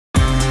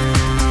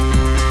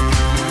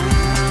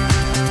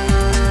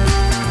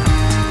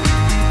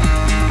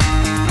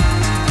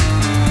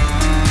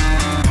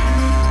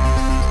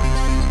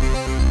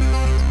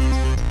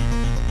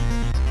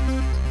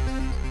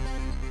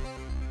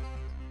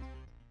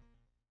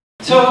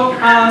So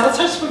let's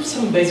start with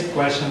some basic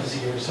questions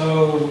here.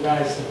 So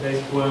guys, the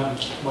basic one,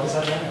 what is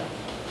Agile?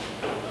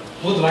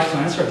 Who would like to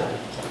answer that?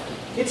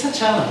 It's a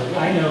challenge,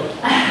 I know.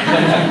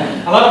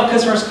 A lot of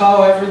customers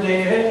call every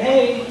day,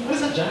 hey, what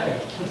is Agile?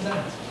 What is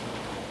that?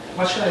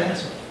 What should I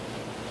answer?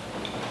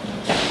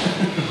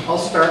 I'll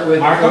start with,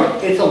 Marco?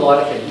 It's a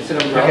lot of things. It's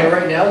an umbrella Okay.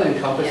 right now that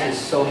encompasses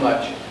so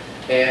much.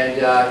 And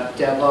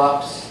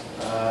DevOps,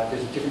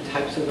 there's different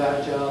types of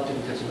Agile,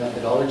 different types of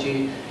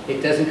methodology.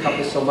 It does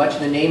encompass so much,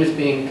 and the name is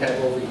being kind of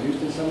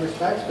overused in some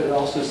respects, but it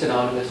also is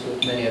synonymous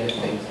with many other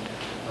things.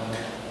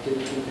 Did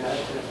you add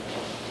to that?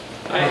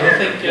 I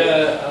think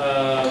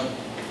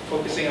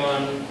focusing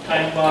on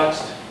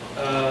time-boxed,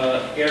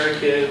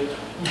 iterative,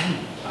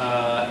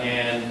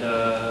 and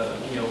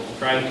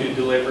trying to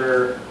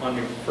deliver on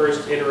your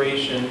first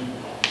iteration,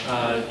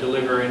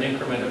 deliver an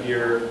increment of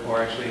your,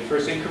 or actually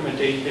first increment,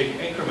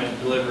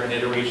 deliver an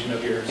iteration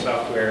of your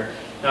software,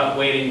 not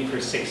waiting for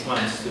 6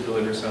 months to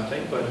deliver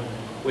something, but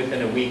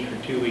within a week or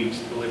 2 weeks,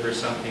 deliver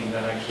something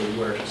that actually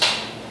works.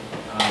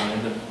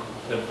 And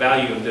the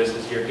value of this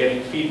is you're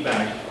getting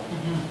feedback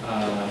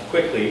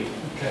quickly,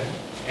 Okay.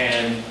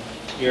 and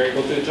you're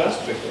able to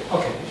adjust quickly.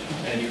 Okay.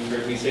 And you've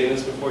heard me say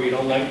this before, you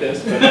don't like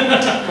this, but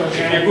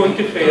if you're going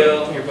to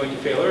fail, you're going to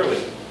fail early,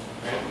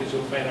 right? Because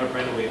you'll find out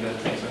right away that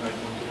things are not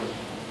going to work.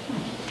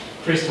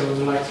 Krista, would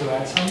you like to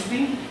add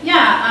something?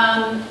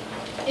 Yeah,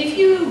 if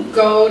you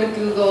go to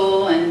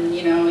Google and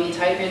you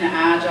type in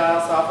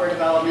Agile software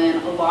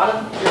development, a lot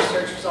of your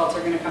search results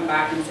are going to come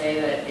back and say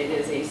that it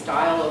is a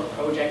style of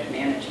project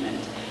management,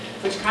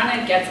 which kind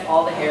of gets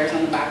all the hairs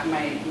on the back of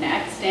my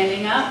neck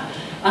standing up.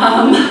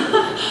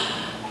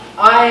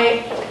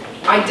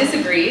 I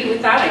disagree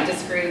with that. I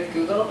disagree with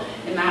Google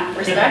in that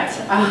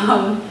respect.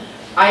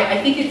 I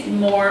think it's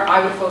more,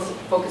 I would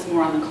focus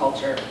more on the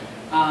culture.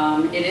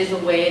 It is a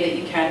way that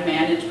you can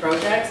manage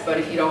projects, but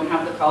if you don't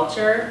have the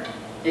culture,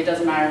 it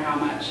doesn't matter how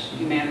much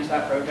you manage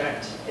that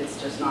project,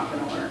 it's just not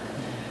going to work.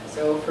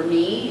 So for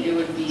me, it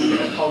would be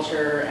a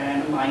culture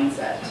and a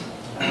mindset.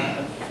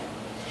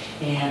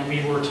 And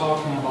we were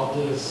talking about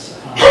this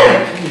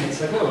a few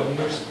minutes ago.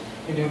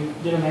 You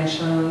did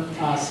mention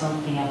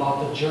something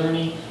about the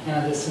journey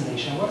and a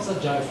destination. What's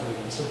Agile for you?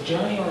 Is it a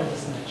journey or a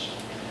destination?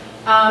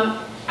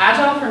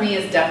 Agile for me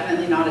is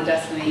definitely not a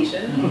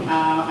destination.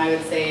 I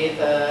would say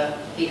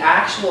the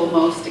actual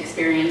most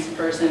experienced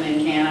person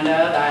in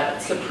Canada,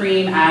 that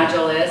supreme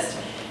Agilist,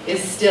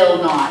 is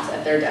still not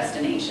at their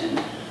destination.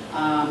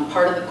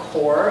 Part of the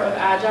core of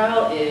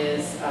Agile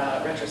is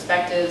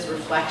retrospectives,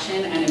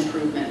 reflection, and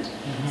improvement.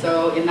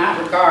 So in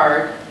that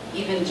regard,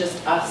 even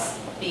just us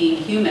being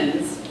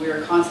humans, we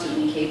are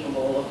constantly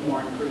capable of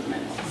more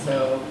improvement.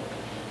 So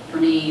for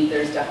me,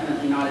 there's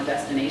definitely not a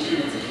destination,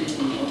 it's a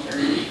continual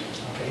journey.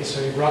 Okay,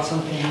 so you brought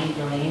something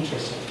very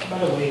interesting. By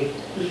the way,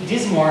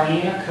 this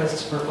morning a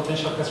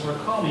potential customer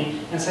called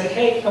me and said,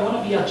 hey, I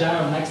want to be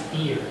Agile next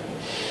year.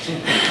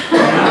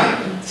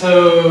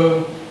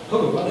 So,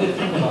 Hugo, what do you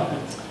think about it?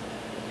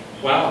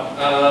 Wow,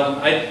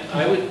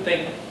 I would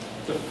think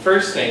the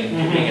first thing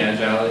to being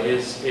Agile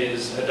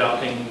is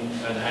adopting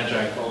an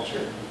Agile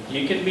culture.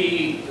 You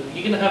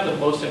can have the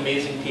most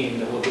amazing team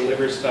that will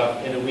deliver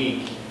stuff in a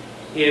week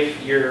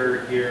if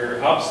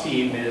your ops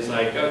team is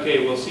like,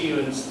 okay, we'll see you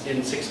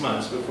in 6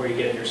 months before you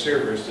get your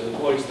servers to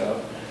deploy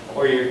stuff,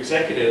 or your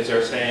executives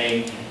are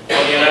saying,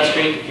 oh yeah, that's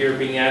great if you're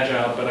being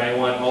Agile, but I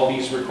want all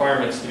these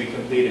requirements to be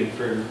completed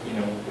for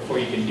before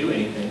you can do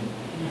anything.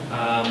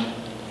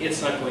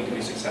 It's not going to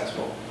be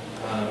successful.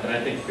 And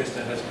I think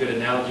Krista has a good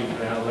analogy for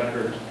that. I'll let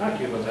her talk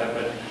to you about that.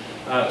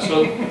 But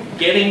so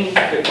getting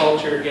the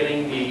culture,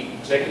 getting the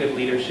executive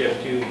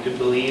leadership to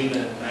believe in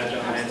an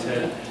Agile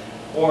mindset,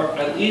 or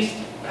at least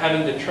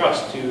having the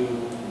trust to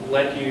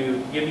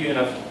give you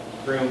enough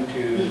room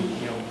to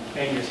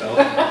hang yourself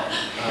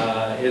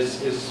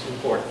is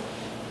important.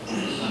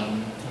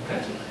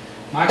 Okay.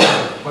 Michael,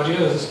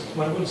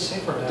 what would you say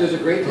for that? There's a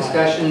great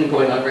discussion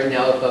going on right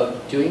now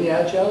about doing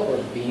Agile or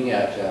being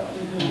Agile.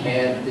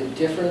 And the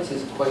difference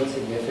is quite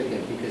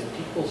significant because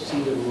people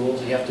see the rules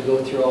and you have to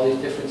go through all these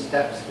different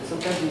steps. And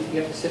sometimes you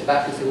have to sit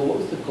back and say, well, what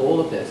was the goal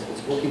of this?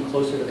 It's working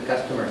closer to the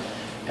customer.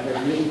 Am I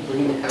really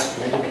bringing the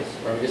customer into this?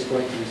 Or am I just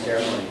going through the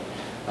ceremony?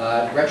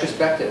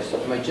 Retrospectives. So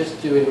am I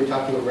just we're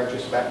talking about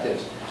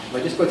retrospectives. Am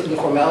I just going through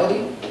the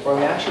formality? Or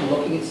am I actually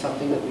looking at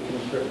something that we can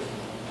improve?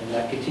 And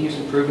that continuous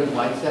improvement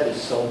mindset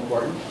is so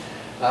important.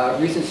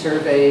 Recent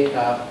survey,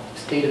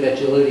 State of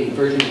Agility,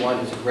 version 1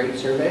 is a great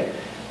survey.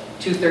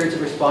 2/3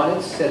 of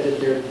respondents said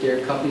that their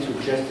companies were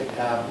just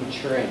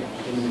maturing,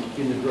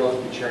 in the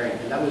growth maturing.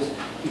 And that was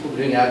people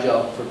doing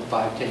Agile for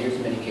 5-10 years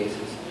in many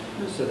cases.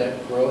 So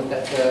that growth,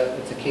 that's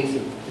a case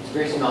of, it's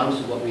very synonymous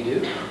with what we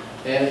do.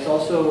 And it's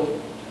also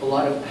a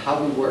lot of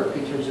how we work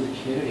in terms of the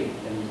community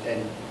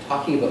and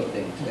talking about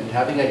things and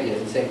having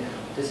ideas and saying,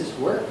 does this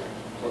work?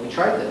 Or we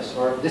tried this,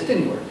 or this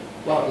didn't work.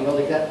 Well,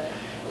 like that.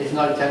 It's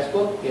not a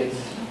textbook. It's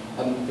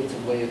a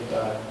way of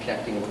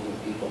connecting and working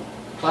with people.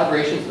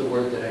 Collaboration is the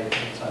word that I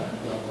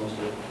love most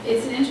of.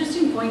 It's an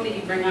interesting point that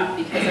you bring up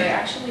because I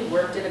actually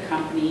worked at a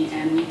company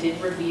and we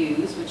did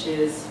reviews, which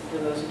is, for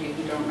those of you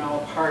who don't know,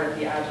 a part of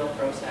the Agile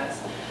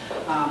process,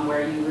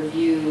 where you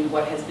review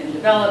what has been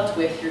developed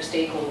with your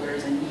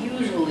stakeholders and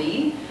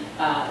usually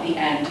the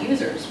end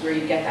users, where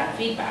you get that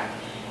feedback.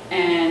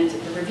 And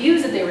the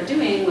reviews that they were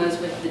doing was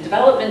with the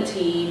development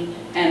team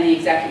and the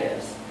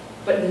executives,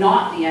 but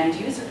not the end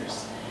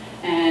users.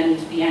 And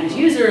the end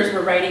users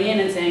were writing in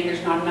and saying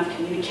there's not enough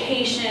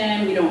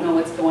communication, we don't know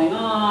what's going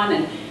on,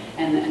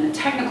 and the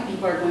technical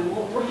people are going,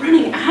 well, we're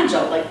running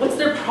Agile, like what's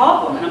their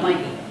problem? And I'm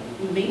like,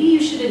 maybe you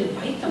should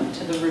invite them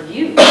to the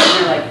review. And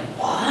they're like,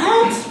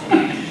 what?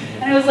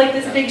 And it was like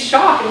this big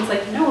shock, and it's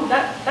like, no,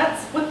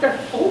 that's what they're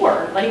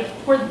for, like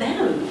for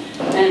them.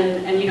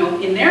 And you know,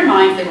 in their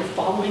minds they were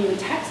following the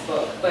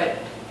textbook, but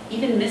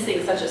even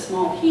missing such a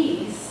small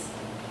piece,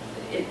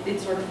 it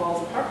sort of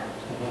falls apart.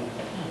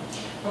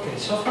 Okay,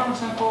 so for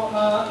example,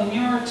 in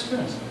your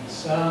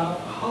experiences,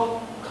 how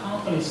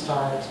companies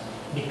start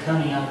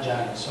becoming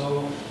agile?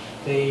 So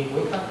they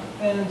wake up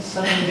and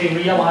suddenly they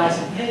realize,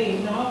 hey,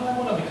 no, I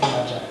want to become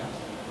agile.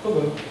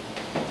 Hugo.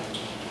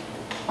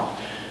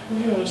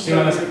 No,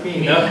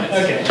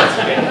 okay.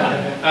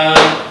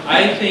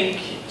 I think,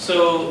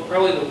 so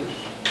probably,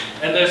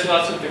 and there's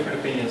lots of different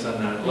opinions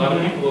on that. A lot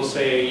of people will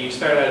say you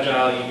start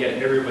Agile, you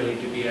get everybody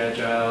to be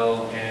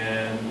Agile,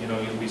 and you know,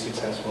 you'll be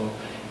successful.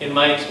 In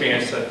my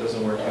experience, that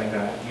doesn't work like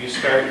that. You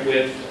start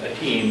with a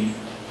team.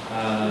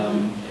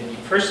 And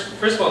first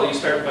of all, you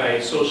start by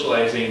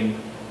socializing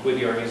with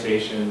the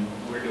organization.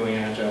 We're doing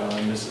Agile,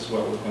 and this is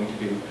what we're going to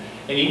do.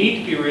 And you need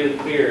to be really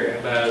clear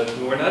about,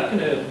 we're not going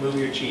to move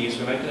your cheese,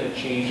 we're not going to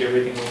change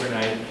everything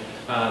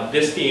overnight.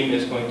 This team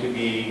is going to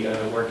be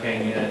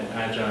working in an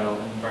Agile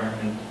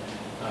environment,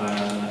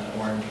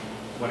 or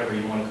whatever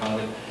you want to call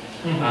it.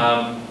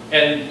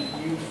 And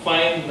you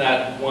find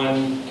that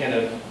one kind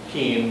of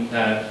team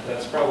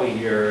that's probably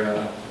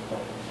your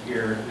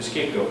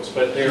scapegoats,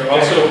 but they're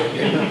also,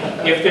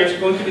 if they're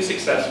going to be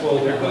successful,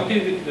 they're going to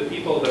be the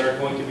people that are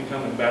going to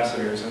become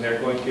ambassadors, and they're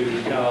going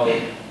to tell,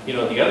 you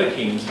know, the other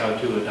teams how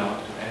to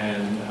adopt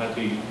and how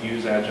to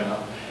use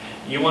Agile.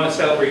 You want to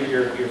celebrate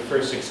your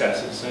first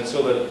successes, and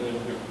so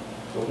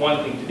the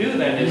one thing to do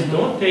then is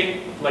don't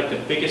take like the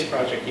biggest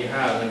project you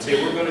have and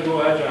say we're going to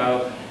go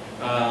Agile.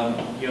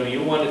 You know,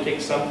 you want to take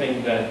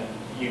something that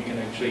you can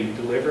actually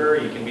deliver,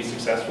 you can be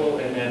successful,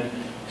 and then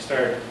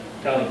start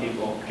telling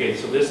people, okay,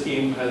 so this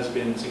team has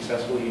been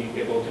successfully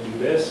able to do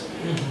this.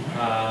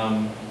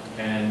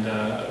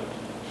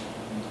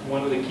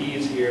 One of the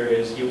keys here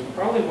is you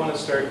probably want to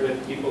start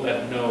with people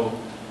that know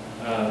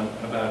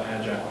about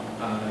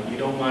Agile. You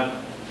don't want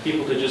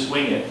people to just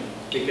wing it,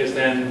 because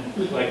then,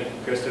 like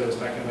Krista was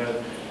talking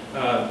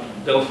about,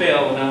 they'll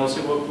fail and then they'll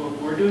say, well,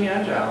 we're doing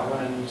Agile,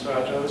 and so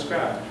Agile is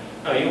crap.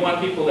 No, you want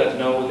people that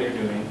know what they're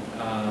doing.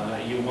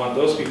 You want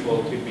those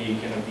people to be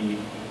kind of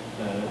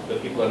the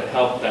people that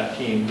help that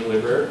team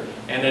deliver,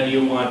 and then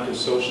you want to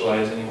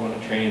socialize and you want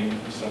to train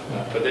and stuff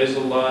like that. But there's a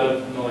lot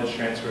of knowledge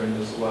transfer and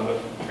there's a lot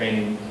of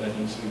training that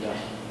needs to be done.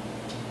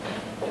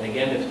 And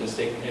again, if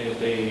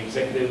the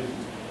executive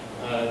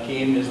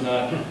team is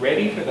not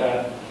ready for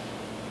that,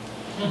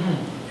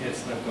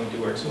 it's not going to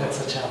work so well.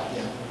 That's a challenge.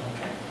 Yeah.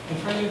 Okay. And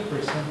for you,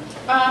 Krista?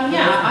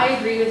 Yeah, I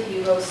agree with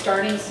Hugo.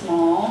 Starting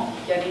small,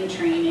 getting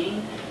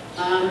training,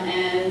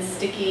 and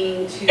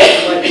sticking to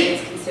what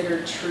is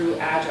considered true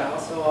Agile.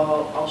 So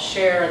I'll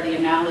share the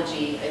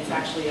analogy. It's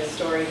actually a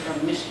story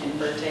from Michigan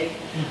BERTEIG.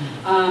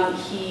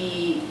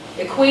 He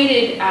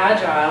equated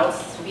Agile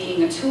to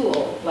being a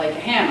tool, like a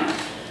hammer.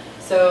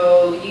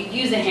 So you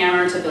use a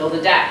hammer to build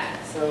a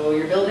deck. So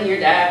you're building your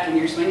deck and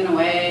you're swinging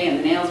away and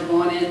the nails are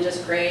going in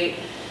just great.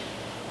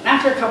 And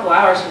after a couple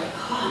hours, you're like,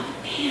 oh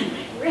man,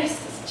 my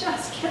wrist is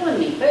just killing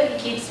me. But you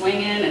keep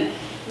swinging and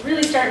you're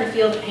really starting to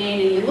feel the pain,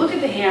 and you look at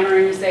the hammer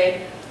and you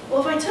say, well,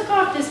 if I took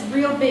off this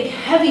real big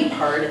heavy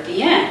part at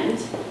the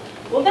end,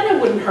 well then it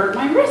wouldn't hurt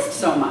my wrist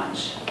so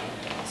much.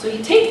 So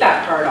you take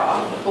that part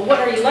off, but what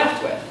are you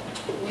left with?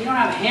 Well, you don't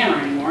have a hammer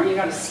anymore, you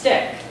got a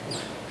stick.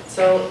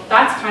 So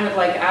that's kind of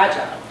like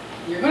Agile.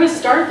 You're going to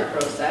start the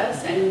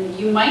process and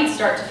you might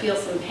start to feel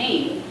some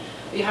pain,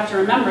 but you have to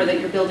remember that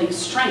you're building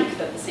strength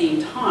at the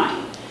same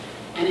time.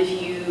 And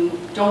if you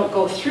don't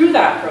go through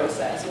that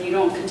process and you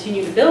don't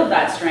continue to build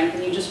that strength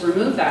and you just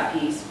remove that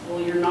piece,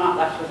 well, you're not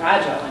left with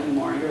Agile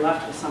anymore. You're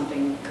left with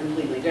something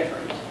completely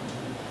different.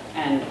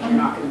 And you're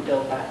not going to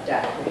build that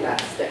deck with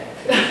that stick.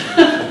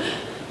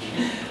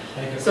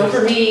 So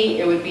for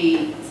me, it would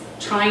be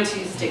trying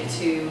to stick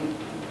to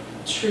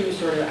true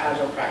sort of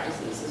Agile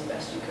practices as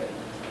best you could.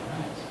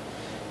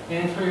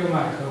 And for you,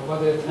 Michael,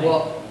 what do you think?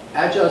 Well,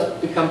 Agile's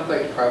become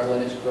quite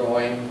prevalent, it's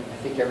growing.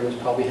 I think everyone's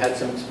probably had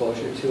some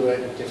exposure to it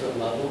at different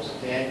levels.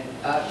 And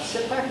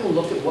sit back and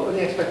look at what are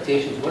the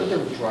expectations, what are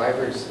the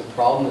drivers, the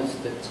problem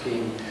that's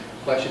being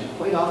questioned.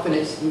 Quite often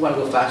it's, we want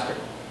to go faster.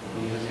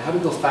 How do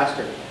we go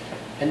faster?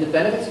 And the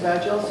benefits of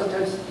Agile,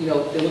 sometimes, you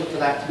know, they look for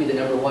that to be the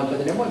number one, but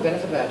the number one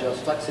benefit of Agile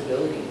is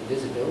flexibility,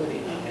 visibility,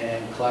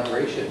 and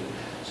collaboration.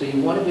 So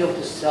you want to be able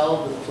to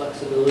sell the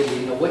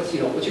flexibility. What's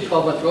your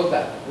 12-month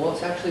roadmap? Well,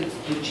 it's actually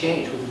new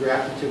change with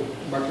reacting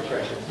to market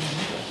pressures.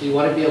 So you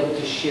want to be able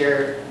to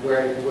share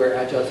where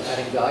Agile is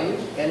adding value,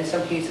 and in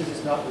some cases,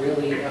 it's not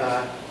really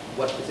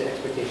what was the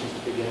expectations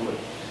to begin with.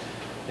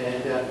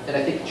 And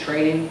I think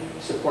training,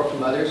 support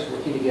from others,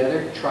 working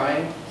together,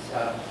 trying.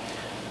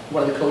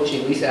 One of the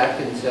coaching, Lisa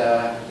Atkins,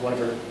 one of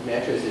her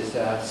mantras is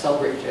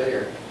celebrate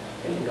failure.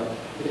 And,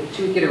 with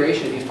a 2-week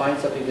iteration, if you find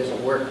something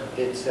doesn't work,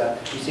 it's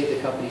you save the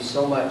company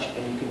so much,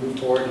 and you can move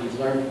forward, and you've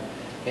learned.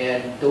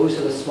 And those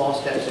are the small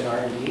steps in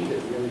R&D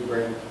that really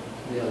bring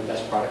the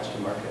best products to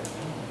market.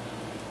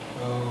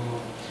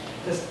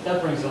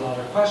 That brings a lot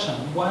of questions.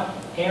 What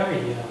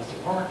areas,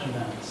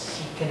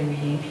 departments, can we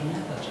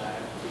implement Agile?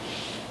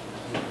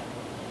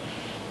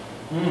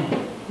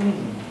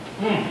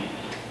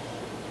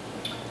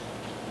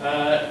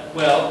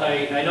 Well,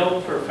 I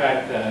know for a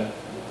fact that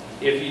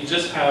if you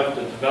just have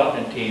the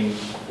development team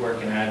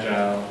work in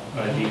Agile,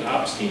 the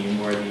ops team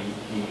or the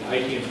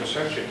IT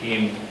infrastructure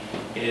team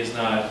is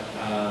not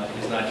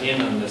in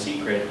on the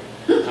secret,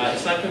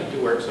 it's not going to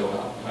work so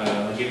well.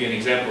 I'll give you an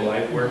example.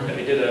 I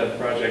did a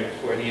project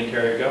for the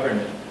interior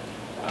government.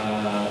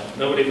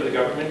 Nobody for the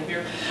government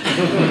here?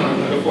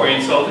 Before I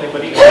insult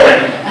anybody.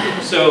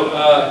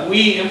 So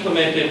we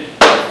implemented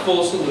a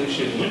full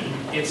solution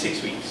in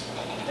 6 weeks.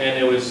 And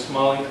it was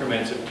small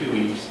increments of 2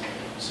 weeks.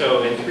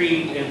 So in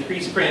three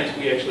sprints,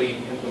 we actually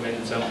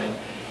implemented something.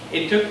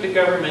 It took the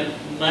government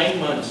 9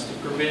 months to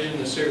provision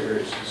the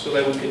servers so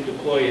that we could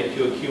deploy it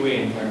to a QA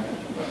environment.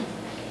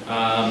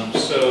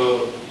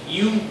 So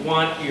you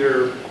want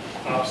your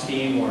ops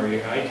team or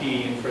your IT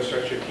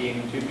infrastructure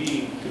team to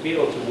be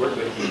able to work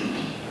with you.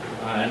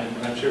 And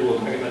I'm sure we'll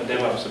talk about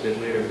DevOps a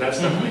bit later, but that's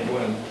definitely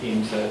one of the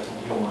teams that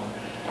you want.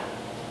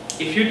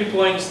 If you're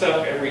deploying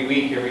stuff every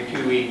week, every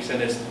 2 weeks,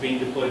 and it's being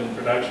deployed in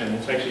production,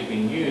 it's actually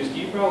being used,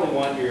 you probably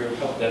want your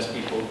help desk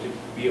people to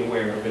be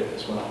aware of it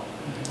as well.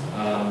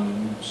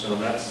 So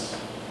that's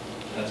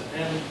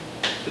and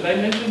did I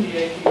mention the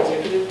IT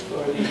executive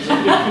or the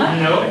executive?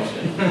 No.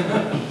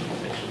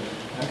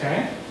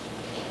 Okay.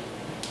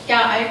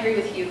 Yeah, I agree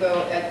with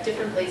Hugo. At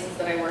different places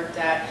that I worked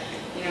at,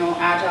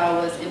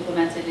 Agile was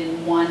implemented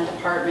in one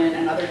department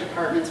and other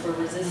departments were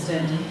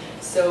resistant.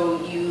 So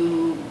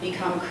you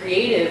become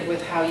creative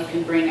with how you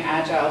can bring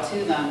Agile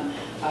to them.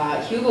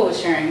 Hugo was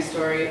sharing a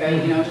story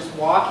about, just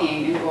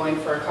walking and going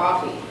for a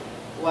coffee.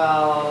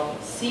 Well,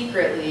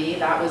 secretly,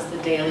 that was the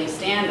daily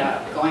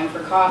stand-up, going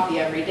for coffee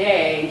every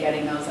day and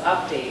getting those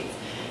updates.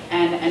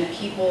 And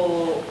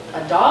people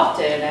adopt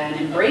it and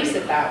embrace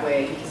it that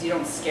way because you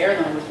don't scare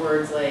them with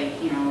words like,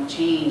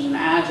 change and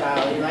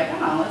Agile. You're like,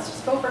 oh, let's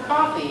just go for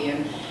coffee.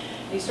 And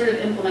you sort of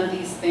implement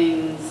these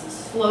things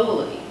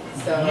slowly.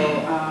 So,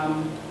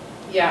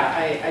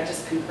 yeah, I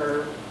just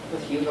concur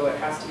with Hugo. It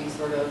has to be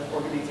sort of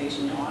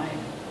organization-wide.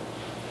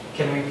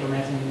 Can we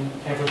implement in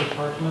every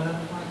department at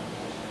a time?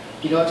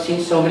 I've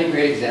seen so many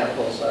great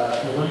examples.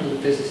 I worked with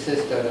a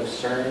physicist out of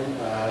CERN,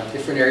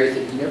 different areas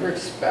that you never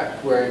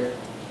expect where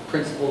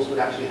principles would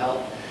actually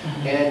help.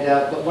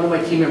 But one of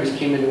my team members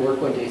came into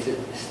work one day and said,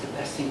 this is the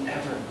best thing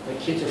ever. My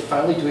kids are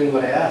finally doing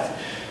what I asked.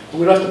 But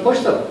we don't have to push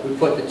them. We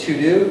put the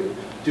to-do,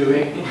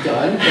 doing,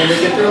 done, and they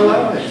get their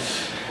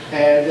allowance.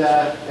 And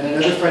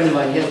another friend of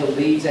mine, he has a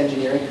Leeds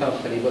engineering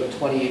company, about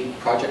 20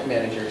 project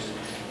managers.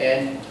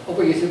 And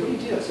over he said, what do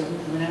you do? I said,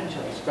 I'm an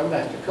Agile, Scrum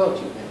Master, coach.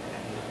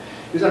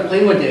 He was on a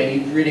plane one day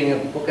and he's reading a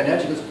book on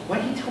Agile. He goes, why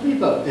didn't you tell me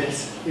about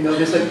this?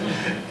 There's like,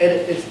 and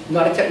it's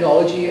not a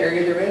technology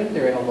area they're in.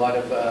 They're in a lot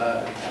of,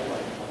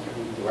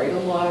 they write a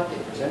lot, they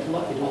present a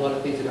lot, they do a lot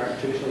of things that aren't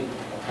traditionally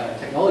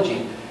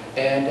technology.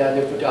 And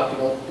they're adopting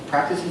all the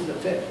practices that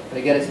fit. And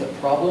again, it's the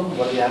problem,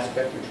 what are the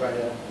aspects what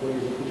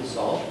you're looking to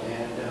solve,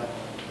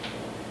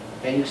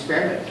 and you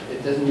experiment.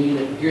 It doesn't mean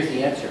that here's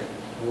the answer.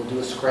 We'll do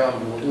a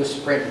scrum, we'll do a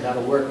sprint, and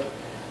that'll work.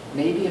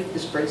 Maybe if the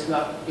sprint's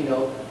not,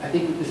 I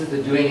think this is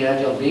the doing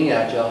Agile, being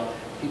Agile.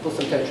 People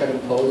sometimes try to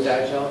impose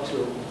Agile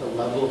to a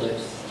level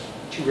that's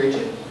too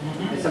rigid.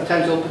 And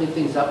sometimes opening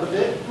things up a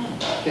bit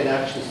can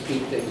actually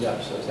speed things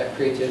up. So it's that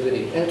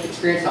creativity. And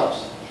experience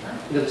helps.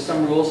 There's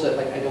some rules that,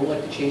 I don't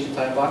like to change the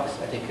time box.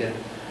 I think that,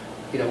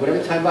 whatever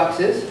the time box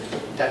is,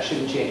 that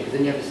shouldn't change. Because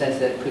then you have the sense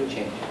that it could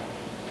change.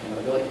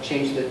 I don't like to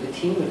change the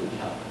team would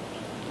help.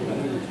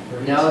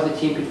 Now the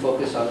team can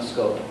focus on the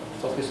scope,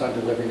 focus on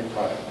delivering the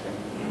product.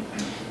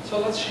 So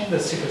let's change the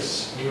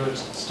sequence. We were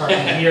starting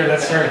here,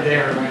 let's start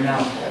there right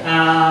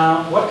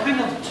now. What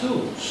kind of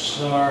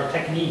tools or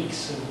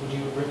techniques would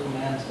you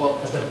recommend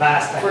as the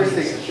best techniques? First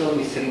thing is killing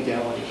me sitting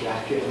down with a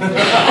jacket.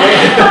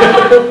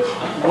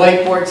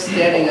 Whiteboard,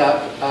 standing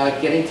up,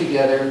 getting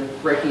together,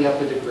 breaking up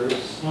into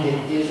groups.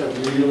 It is a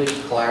really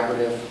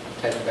collaborative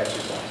type of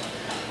exercise.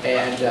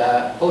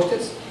 And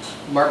Post-its,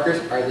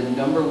 markers are the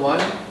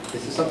 #1.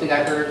 This is something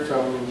I heard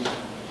from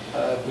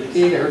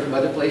BERTEIG, I heard from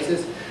other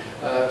places.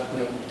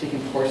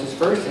 Taking courses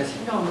first, and I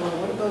said, no,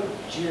 what about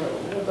Jira?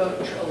 What about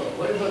Trello?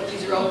 What about,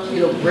 these are all,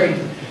 great.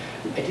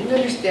 I didn't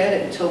understand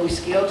it until we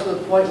scaled to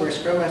the point where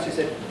Scrum Master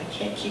said, I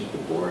can't keep the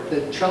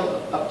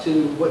Trello up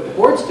to what the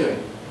board's doing.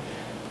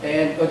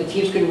 or the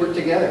teams can work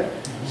together.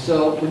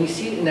 So when you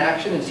see it in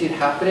action and see it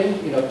happening,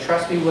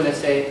 trust me when I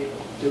say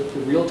the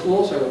real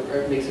tools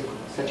are makes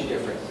such a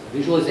difference.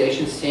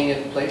 Visualization, seeing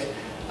it in place.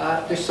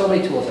 There's so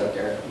many tools out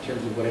there in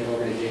terms of what an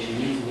organization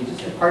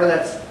needs. And part of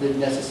that's the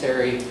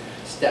necessary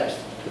steps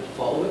to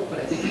follow it, but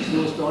I think the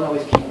tools don't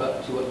always keep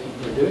up to what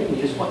people are doing.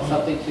 You just want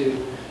something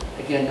to,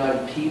 again, not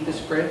impede the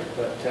sprint,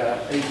 but I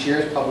think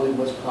Jira is probably the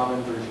most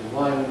common version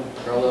 1,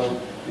 Trello,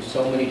 there's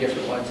so many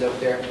different ones out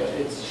there, but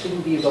it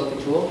shouldn't be about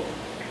the tool.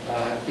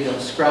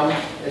 Scrum,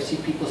 I see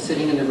people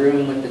sitting in the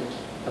room with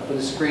up on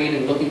the screen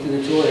and looking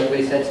through the tool and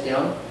everybody's heads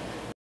down.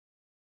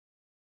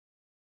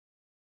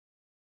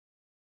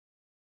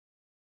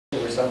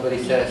 Where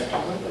somebody says, oh,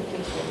 what about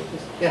this, what about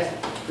this?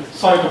 Yes?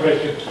 Sorry to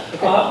break it.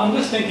 Okay. I'm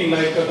just thinking,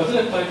 does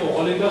it apply to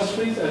all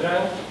industries,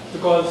 Agile?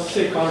 Because,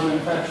 say, car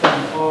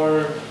manufacturing,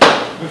 or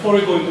before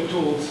we go into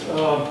tools,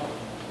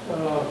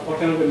 what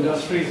kind of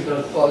industries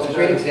does Well, it's a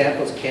great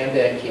example is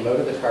Canada came out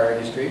of the car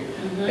industry,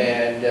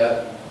 and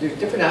there's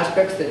different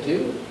aspects that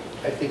do.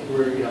 I think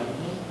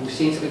we've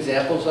seen some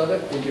examples of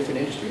it in different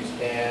industries,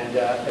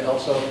 and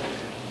also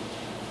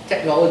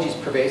technology is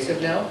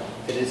pervasive now.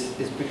 It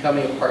is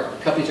becoming a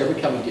part. Companies are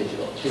becoming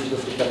digital. Digital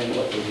is becoming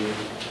what they do,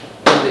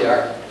 who they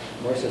are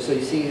more so. So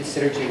you see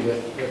synergy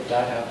with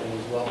that happening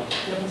as well.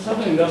 Yeah, in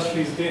some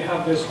industries, they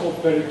have their scope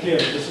very clear.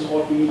 This is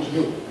what we need to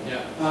do.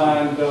 Yeah.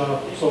 And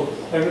so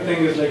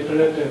everything is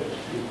predictive.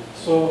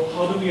 So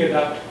how do we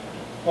adapt?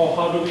 Or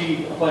how do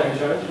we apply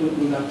Agile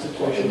in that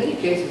situation? Well, in many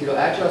cases,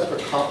 Agile is for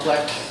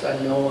complex,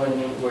 unknown,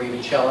 where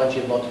you challenge,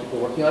 you have multiple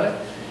people working on it.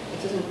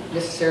 It doesn't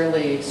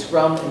necessarily,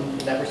 Scrum in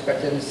that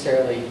respect isn't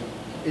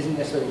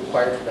necessarily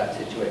required for that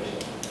situation.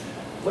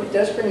 What it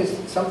does bring is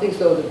some things,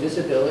 though, the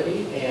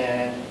visibility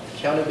and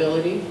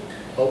accountability,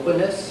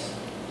 openness.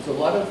 There's a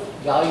lot of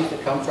values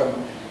that come from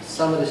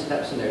some of the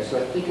steps in there.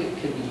 So I think it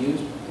could be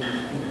used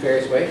in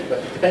various ways, but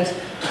it depends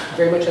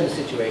very much on the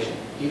situation.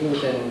 Even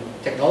within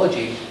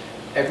technology,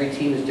 every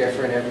team is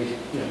different, every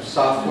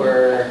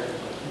software,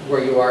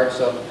 where you are.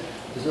 So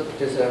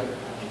there's a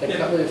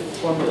not really a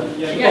formula.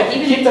 Yeah,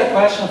 keep that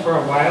question for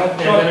a while, and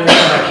then we'll come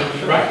back to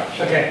you, right?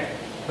 Okay.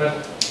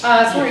 But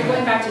sorry,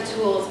 going back to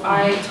tools,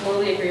 I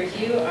totally agree with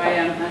you. I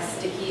am a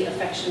sticky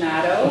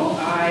aficionado.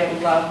 I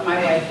love my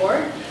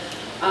whiteboard.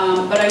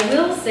 But I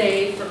will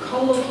say for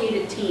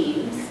co-located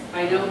teams,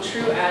 I know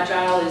true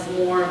Agile is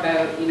more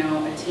about,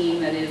 a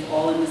team that is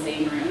all in the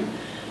same room,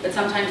 but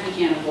sometimes we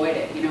can't avoid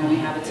it. We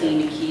have a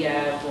team in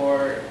Kiev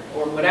or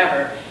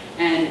whatever.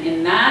 And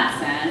in that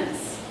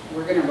sense,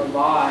 we're going to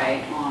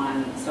rely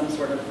on some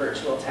sort of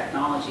virtual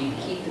technology to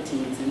keep the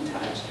teams in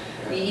touch.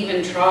 We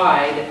even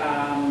tried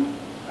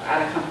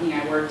at a company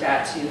I worked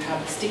at to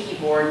have a sticky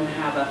board and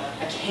have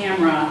a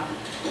camera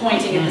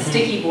pointing at the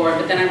sticky board,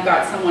 but then I've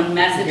got someone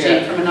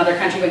messaging from another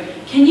country going,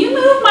 can you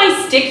move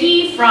my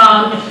sticky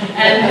from,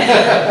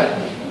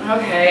 and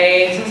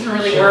okay, it doesn't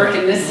really work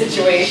in this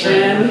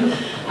situation.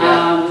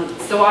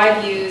 So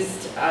I've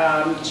used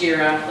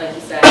Jira, like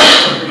you said,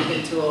 it's a pretty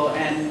good tool,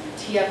 and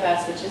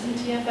TFS, which isn't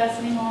TFS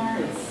anymore,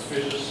 it's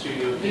Visual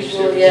Studio.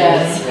 Visual,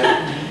 yes.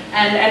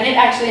 And it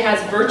actually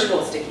has virtual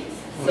stickies.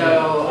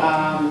 So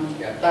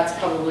that's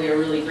probably a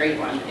really great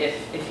one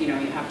if you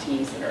have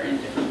teams that are in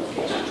different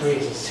locations.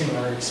 creates a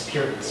similar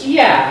experience.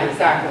 Yeah,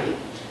 exactly.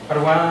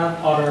 But what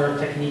other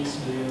techniques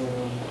do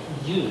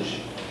you use?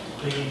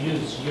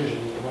 Usually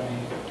when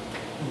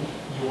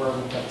you work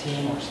with a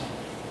team or something?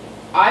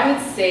 I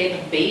would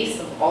say the base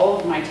of all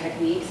of my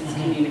techniques is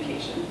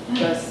communication.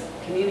 Just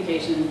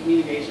communication,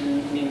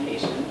 communication,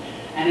 communication.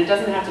 And it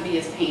doesn't have to be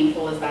as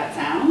painful as that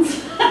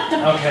sounds.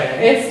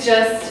 Okay. It's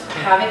just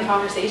having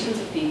conversations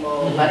with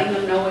people, letting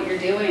them know what you're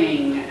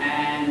doing,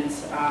 and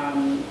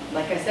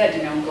like I said,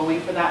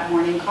 going for that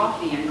morning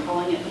coffee and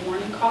calling it the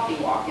morning coffee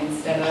walk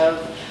instead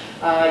of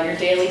your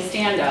daily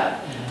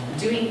stand-up.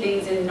 Doing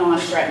things in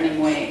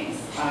non-threatening ways.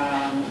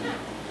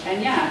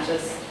 And yeah,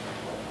 just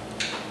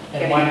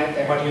getting out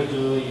there. What you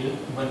do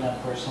when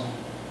that person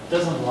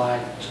doesn't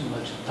like too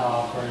much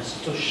talk, or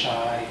is too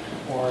shy,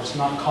 or is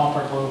not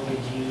comfortable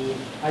with you,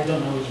 I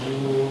don't know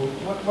you,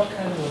 what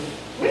kind of...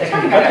 What are you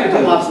talking about?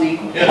 Everyone loves me.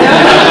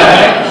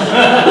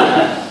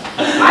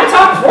 I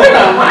talk for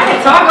them. I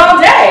can talk all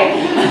day.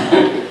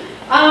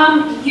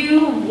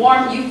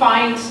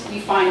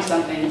 You find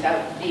something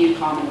to be in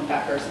common with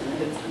that person.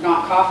 If it's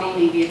not coffee,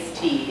 maybe it's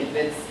tea. If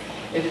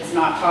it's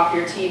not coffee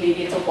or tea,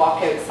 maybe it's a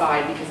walk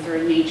outside because they're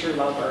a nature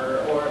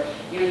lover, or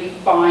you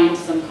find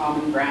some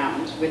common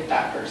ground with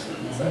that person.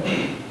 So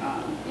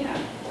yeah.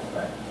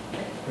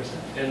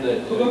 And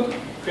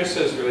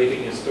Krista is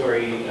relating a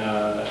story.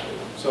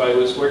 So I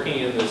was working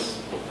in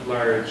this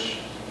large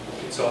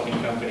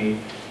consulting company,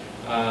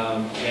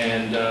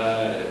 and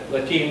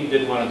the team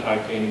didn't want to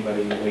talk to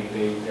anybody.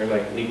 They're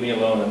like, leave me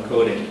alone, I'm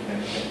coding.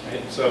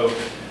 And so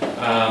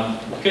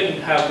we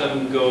couldn't have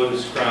them go to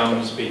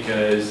scrums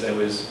because it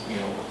was,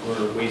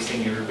 we're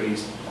wasting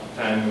everybody's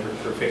time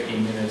for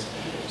 15 minutes.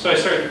 So I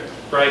started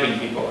bribing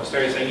people. I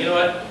started saying, you know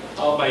what,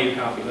 I'll buy you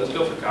coffee. Let's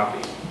go for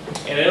coffee.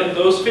 And in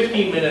those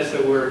 15 minutes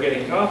that we're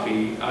getting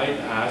coffee, I'd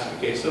ask,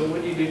 okay, so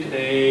what do you do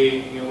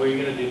today? You know, what are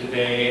you going to do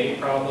today? Any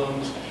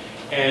problems?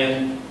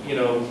 And, you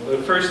know,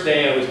 the first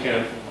day I was kind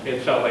of,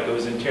 it felt like I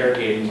was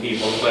interrogating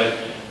people, but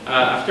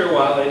after a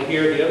while I'd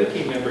hear the other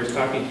team members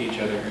talking to each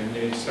other, and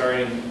they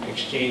started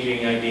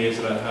exchanging ideas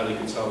about how they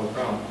could solve a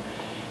problem.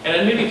 And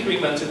then maybe 3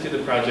 months into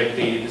the project,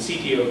 the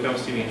CTO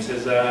comes to me and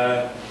says,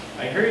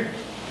 I heard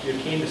your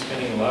team is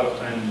spending a lot of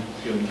time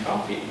doing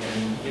coffee,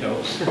 and you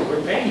know,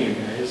 we're paying you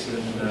guys,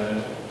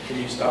 and can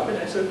you stop it?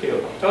 I said, okay,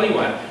 I'll tell you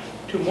what,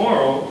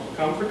 tomorrow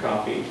come for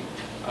coffee,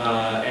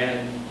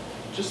 and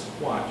just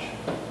watch.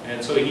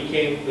 And so he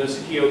came, the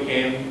CTO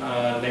came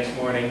next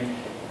morning,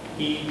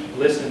 he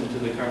listened to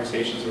the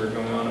conversations that were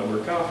going on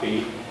over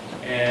coffee,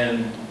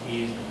 and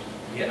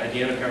at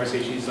the end of the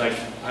conversation, he's like,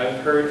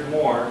 I've heard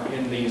more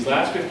in these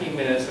last 15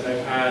 minutes than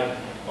I've had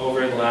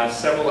over the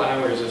last several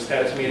hours of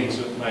status meetings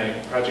with my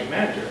project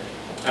manager.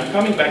 I'm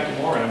coming back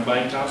tomorrow and I'm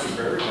buying coffee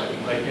for everybody.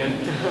 Like, and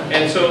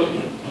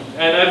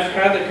I've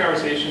had the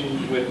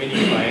conversation with many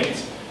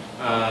clients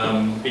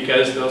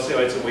because they'll say,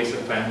 oh, it's a waste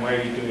of time. Why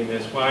are you doing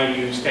this? Why are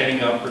you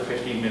standing up for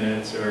 15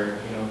 minutes? Or,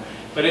 you know,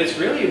 but it's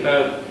really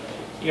about,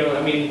 you know,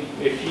 I mean,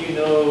 if you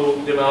know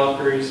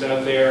developers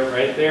out there,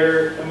 right,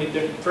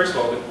 first of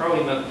all, they're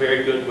probably not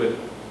very good with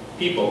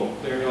people.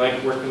 They're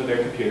like working with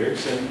their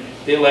computers, and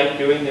they like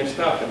doing their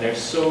stuff, and they're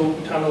so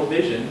tunnel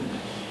vision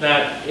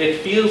that it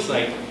feels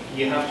like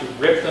you have to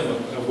rip them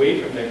away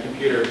from their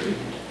computer to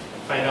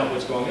find out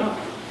what's going on.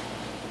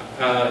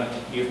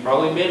 You've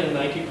probably been in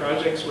IT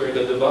projects where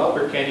the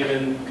developer can't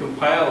even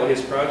compile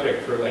his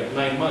project for like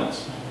 9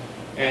 months.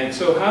 And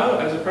so how,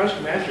 as a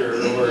project manager,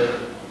 or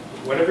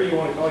whatever you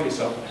want to call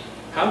yourself,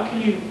 how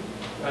can you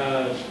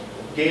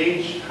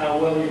gauge how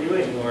well you're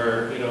doing,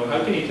 or, you know,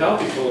 how can you tell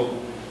people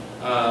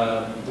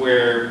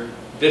where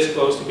this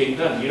close to being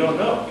done? You don't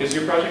know, because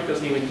your project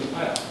doesn't even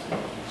compile.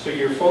 So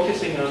you're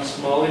focusing on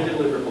smaller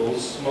deliverables,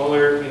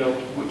 smaller, you know,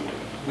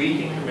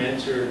 week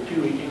increments or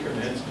 2 week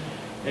increments,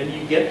 and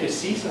you get to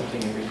see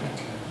something every time.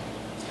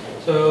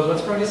 So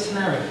let's bring this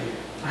scenario here.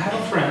 I have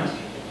a friend,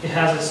 he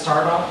has a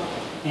startup,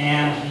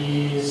 and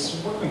he's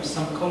working with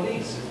some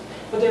colleagues,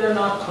 but they are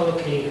not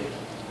co-located.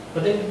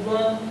 But they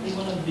want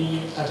to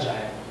be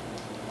agile.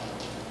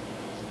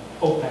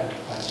 Open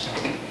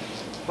question.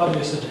 What do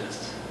you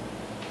suggest?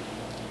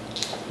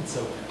 It's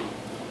open.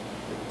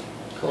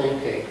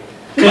 Co-locate.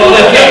 Move them.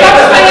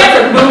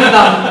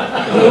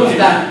 Move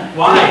them.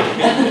 Why?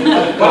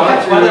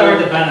 What are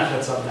the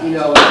benefits of that? You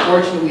know,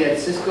 fortunately, we had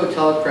Cisco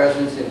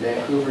telepresence in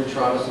Vancouver and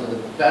Toronto, some of the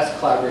best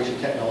collaboration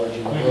technology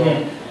in the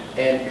world,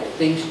 and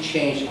things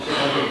changed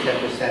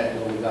 110%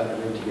 when we got in a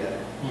room together.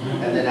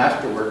 And then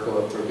after work,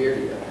 go out for a beer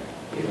together.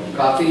 You know,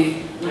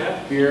 coffee,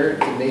 beer,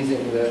 it's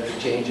amazing the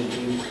change in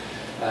team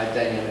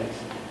dynamics.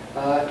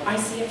 I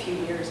see a few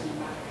years in the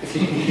back.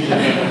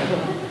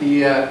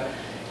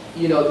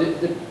 You know,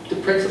 the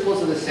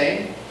principles are the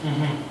same,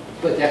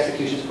 but the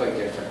execution is quite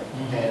different.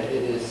 And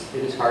it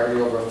is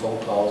harder over a phone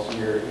call, so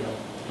you're, you know,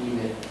 doing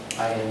it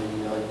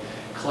you know,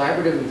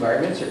 collaborative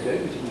environments are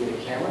good if you can get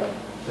a camera.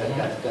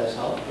 That does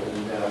help.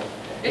 And,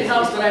 it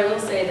helps, but I will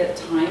say that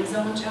time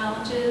zone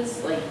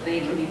challenges, like, they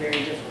can be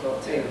very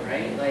difficult too,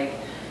 right? Like,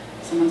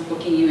 someone's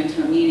booking you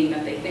into a meeting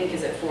that they think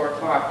is at 4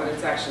 o'clock, but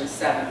it's actually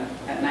 7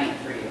 at night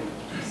for you.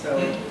 So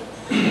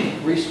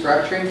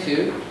restructuring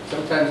too.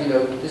 Sometimes, you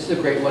know, this is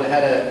a great one. I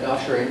had an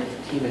offshore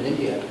team in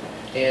India,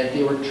 and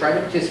they were trying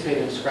to participate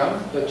in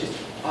Scrum, but just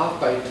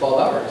off by 12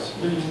 hours.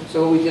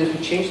 So what we did is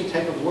we changed the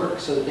type of work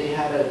so that they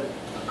had a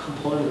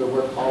component of the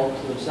work all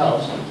to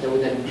themselves. They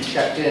would then be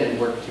checked in and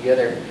work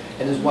together.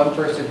 And there's one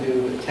person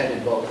who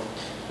attended both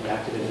and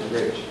acted as a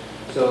bridge.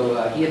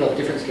 So he had a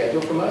different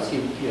schedule from us. He,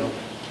 you know,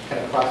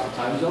 kind of crossed the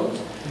time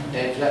zones.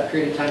 And for that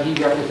period of time, he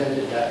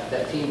represented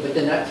that team. But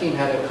then that team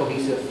had a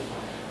cohesive,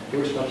 they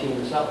were Scrum team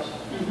themselves.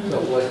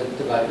 So it wasn't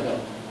divided up.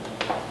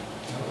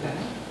 Okay.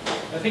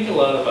 I think a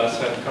lot of us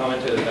have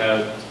commented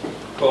about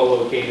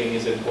co-locating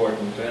is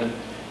important, and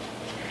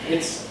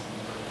it's,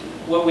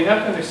 what we have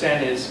to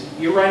understand is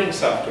you're writing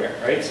software,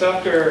 right?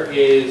 Software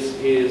is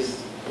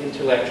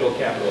intellectual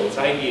capital. It's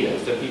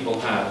ideas that people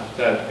have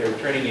that they're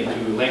turning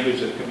into language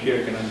that the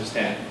computer can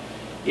understand.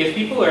 If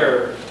people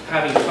are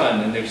having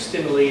fun and they're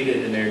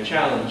stimulated and they're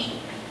challenged,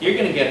 you're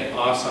going to get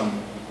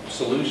awesome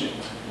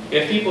solutions.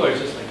 If people are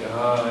just like,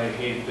 oh, I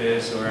hate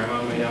this, or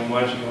I'm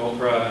watching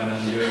Oprah and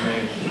I'm doing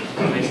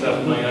my stuff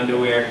in my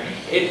underwear,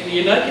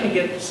 you're not going to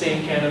get the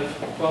same kind of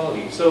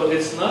quality. So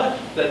it's not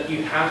that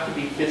you have to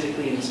be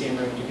physically in the same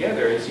room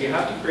together. It's you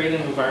have to create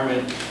an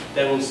environment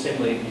that will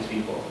stimulate these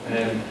people.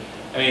 And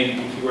I mean,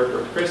 if you work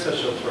with Krista,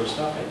 she'll throw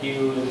stuff at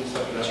you and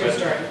stuff like that. True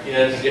story.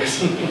 Yes.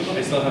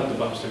 I still have the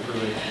bumps to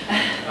prove it.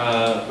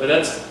 But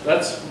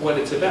that's what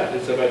it's about.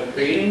 It's about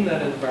creating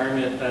that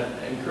environment that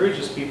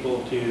encourages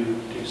people to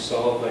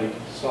solve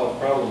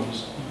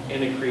problems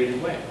in a creative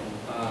way.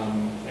 I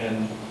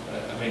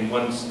mean,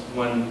 one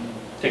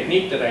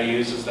technique that I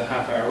use is the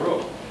half-hour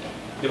rule.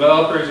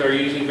 Developers are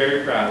usually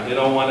very proud. They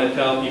don't want to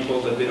tell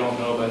people that they don't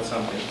know about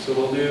something. So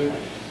we'll do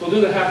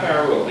the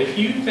half-hour rule. If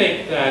you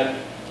think that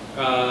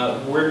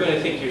we're going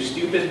to think you're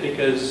stupid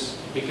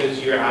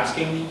because you're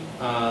asking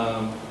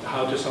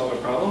how to solve a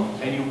problem,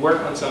 and you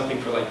work on something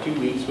for like 2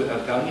 weeks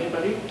without telling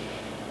anybody,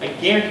 I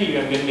guarantee you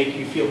I'm going to make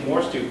you feel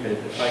more stupid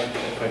if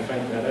I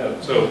find that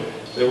out. So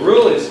the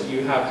rule is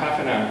you have half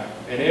an hour,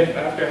 and if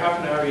after half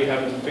an hour you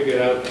haven't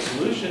figured out the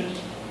solution,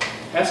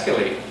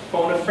 escalate.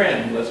 Phone a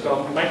friend. Let's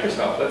call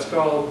Microsoft. Let's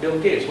call Bill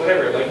Gates.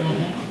 Whatever. Like,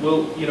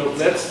 we'll,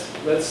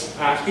 let's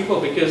ask people,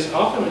 because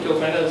often what you'll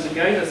find out is the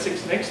guy that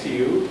sits next to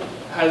you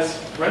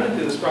has run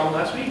into this problem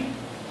last week,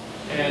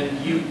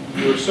 and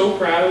you're so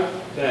proud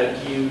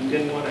that you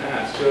didn't want to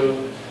ask. So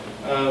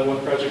one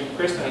project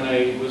Krista and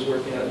I was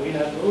working on, we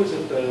had, what was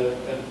it, the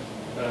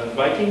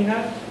Viking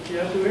hat you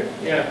have to wear?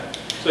 Yeah.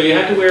 So you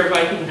had to wear a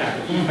Viking hat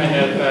if you find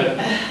out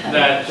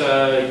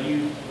that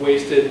you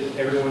wasted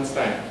everyone's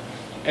time.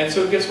 And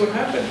so guess what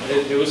happened?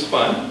 It was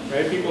fun,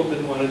 right? People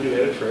didn't want to do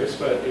it at first,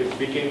 but it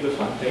became the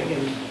fun thing.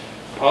 And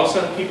all of a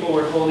sudden people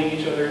were holding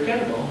each other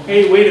accountable.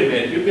 Hey, wait a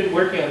minute, you've been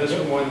working on this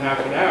for more than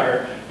half an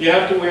hour. You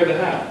have to wear the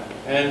hat.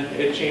 And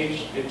it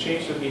changed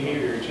the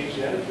behavior, it changed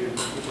the attitude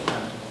people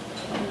had.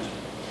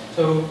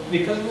 So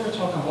because we were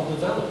talking about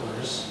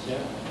developers,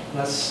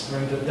 let's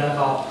bring the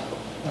DevOps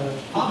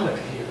topic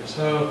here.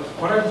 So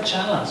what are the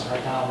challenges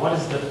right now? What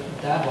is the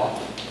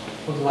DevOps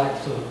would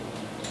like to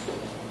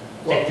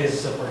take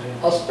this opportunity?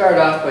 I'll start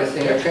off by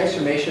saying our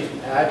transformation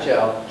from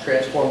Agile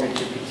transformed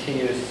into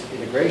continuous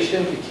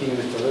integration,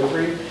 continuous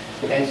delivery.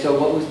 And so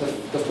what was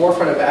the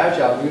forefront of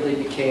Agile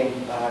really became,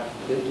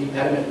 the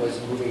impediment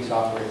was moving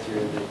software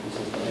through the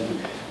system.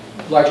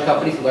 And large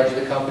companies, the larger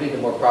the company, the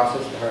more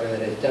process, the harder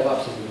that is.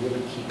 DevOps is a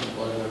really key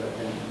component of it,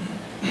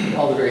 and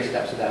all the various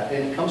steps of that.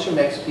 And it comes from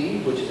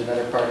XP, which is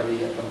another part of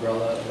the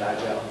umbrella of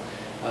Agile.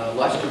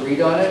 Lots to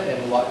read on it,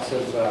 and lots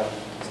of,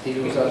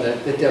 Steve was on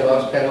the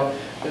DevOps panel.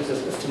 There's a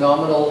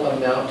phenomenal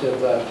amount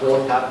of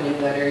growth happening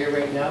in that area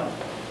right now.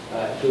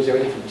 It goes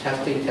everything from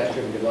testing,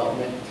 test-driven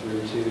development,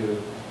 through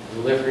to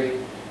delivery,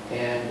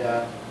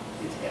 and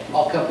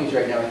all companies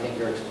right now, I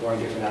think, are exploring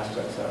different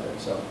aspects of it.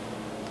 So,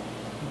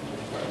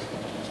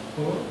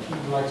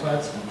 Would you like to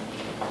add something?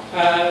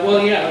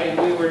 Well, yeah, I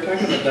mean, we were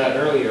talking about that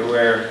earlier,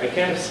 where I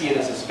kind of see it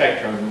as a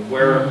spectrum,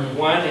 where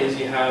one is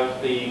you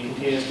have the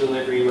continuous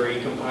delivery where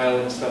you compile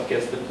and stuff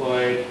gets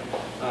deployed,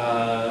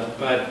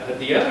 but at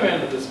the other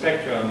end of the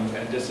spectrum,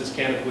 and this is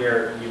kind of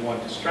where you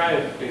want to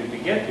strive to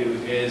get to,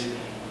 is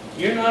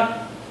you're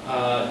not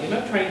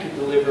trying to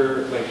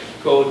deliver like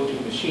code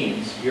to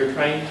machines. You're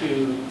trying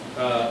to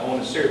own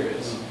a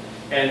service,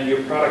 and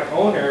your product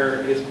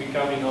owner is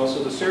becoming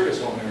also the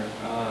service owner,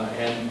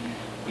 and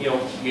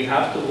you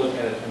have to look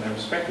at it from that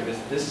perspective.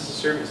 This is a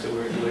service that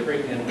we're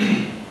delivering, and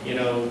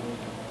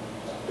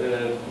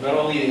not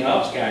only the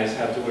ops guys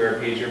have to wear a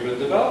pager, but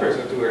the developers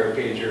have to wear a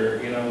pager.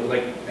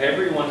 Like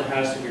everyone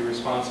has to be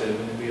responsive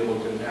and to be able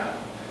to adapt.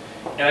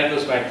 And that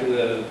goes back to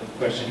the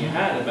question you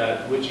had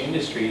about which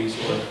industries,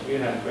 or you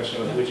had a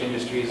question about which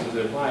industries does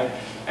it apply.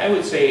 I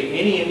would say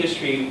any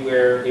industry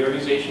where the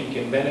organization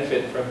can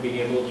benefit from being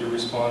able to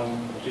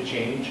respond to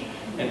change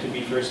and to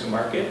be first to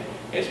market,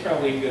 it's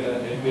probably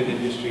a good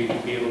industry to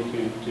be able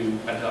to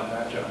adopt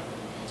Agile.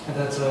 And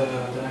that's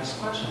the next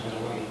question, by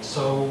the way.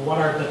 So what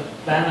are the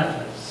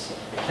benefits?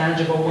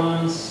 Tangible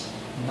ones,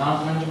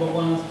 non-tangible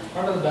ones?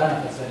 What are the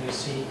benefits that you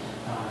see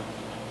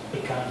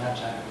becoming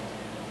Agile?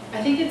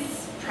 I think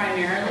it's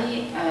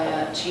primarily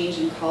a change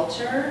in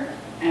culture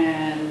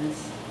and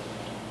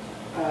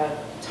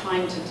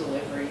time to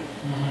delivery.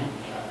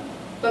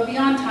 But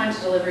beyond time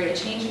to delivery, a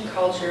change in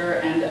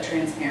culture and a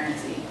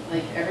transparency.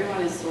 Like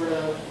everyone is sort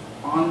of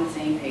on the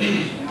same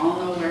page. We all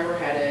know where we're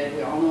headed.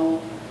 We all know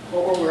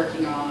what we're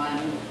working on.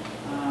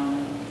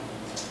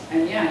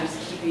 And yeah,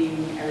 just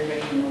keeping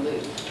everybody in the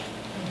loop.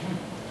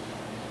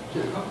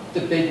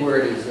 the big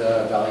word is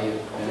value,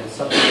 and it's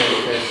something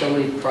that so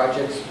many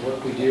projects,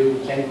 work we do,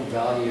 we can't even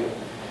value.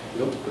 We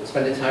don't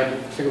spend the time to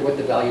figure what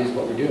the value is of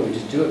what we're doing. We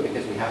just do it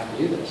because we have to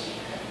do this.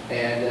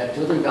 And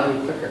delivering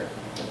value quicker.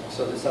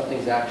 So that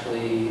something's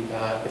actually,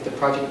 if the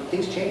project,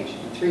 things change.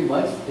 In 3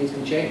 months, things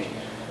can change.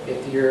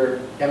 If you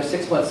have a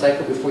 6-month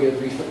cycle before you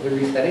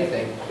release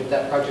anything, if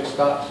that project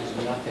stops, there's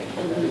nothing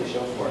to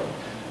show for it.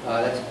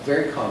 That's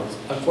very common. It's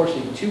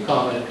unfortunately too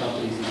common in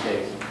companies these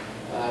days.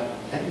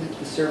 I think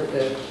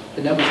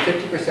the number is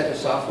 50% of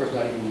software is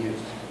not even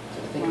used.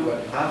 So think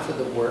about half of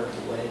the work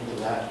that went into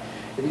that.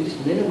 If you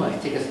just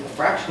minimize, take a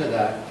fraction of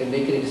that and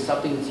make it into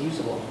something that's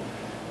usable,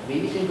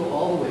 maybe you can go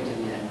all the way to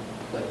the end.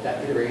 But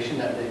that iteration,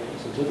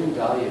 so delivering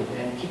value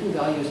and keeping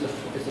value is the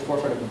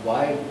forefront of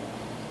why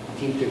the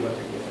team's doing what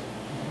they're doing.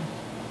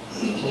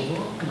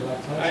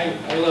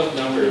 I love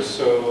numbers,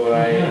 so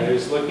I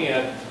was looking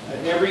at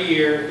every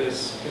year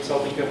this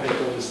consulting company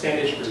called the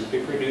Standish Group.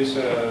 They produce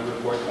a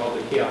report called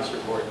the Chaos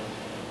Report,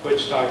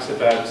 which talks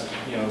about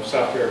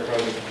software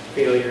project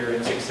failure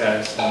and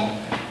success. And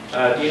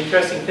the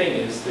interesting thing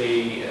is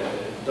the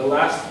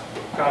last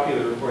copy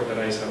of the report that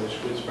I saw, which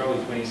was probably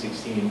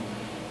 2016,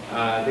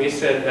 they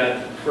said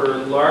that for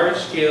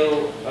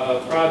large-scale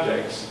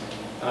projects,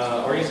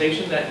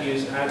 organizations that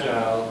use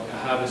Agile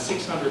have a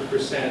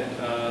 600%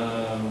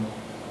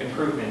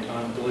 improvement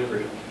on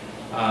delivery.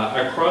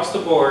 Across the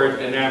board,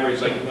 an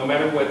average, like no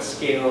matter what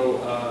scale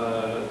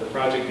the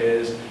project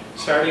is,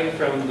 starting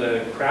from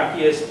the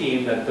crappiest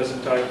team that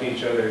doesn't talk to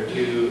each other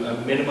to a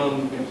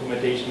minimum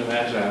implementation of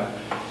Agile,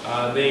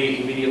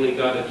 they immediately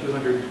got a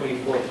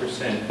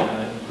 224%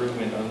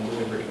 improvement on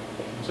delivery.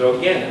 So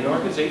again, an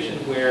organization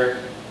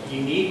where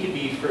you need to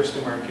be first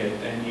to market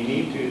and you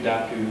need to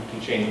adapt to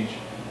change,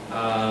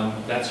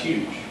 that's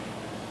huge.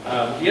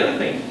 The other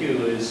thing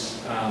too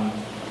is,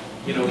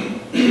 you know,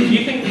 if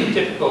you think the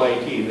typical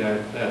IT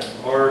that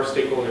our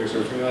stakeholders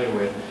are familiar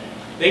with,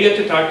 they get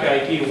to talk to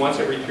IT once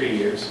every 3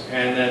 years,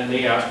 and then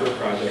they ask for a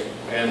project.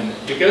 And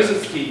because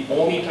it's the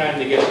only time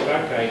they get to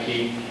talk to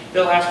IT,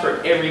 they'll ask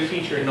for every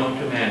feature known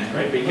to man,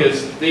 right?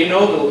 Because they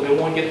know they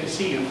won't get to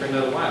see you for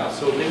another while.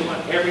 So they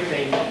want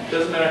everything,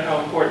 doesn't matter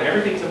how important,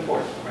 everything's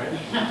important, right?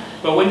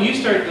 But when you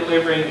start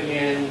delivering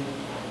in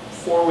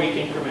 4-week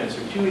increments,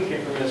 or 2-week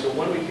increments, or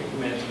 1-week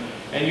increments,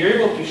 and you're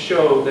able to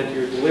show that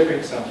you're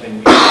delivering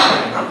something,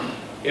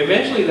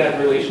 eventually that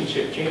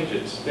relationship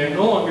changes. They're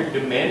no longer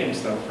demanding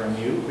stuff from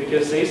you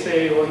because they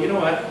say, well, you know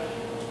what,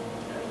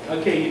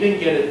 okay, you didn't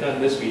get it done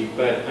this week,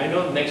 but I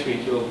know next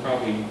week you'll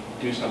probably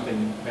do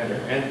something better.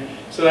 And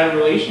so that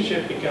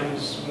relationship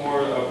becomes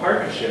more a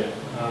partnership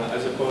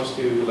as opposed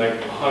to like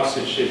a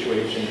hostage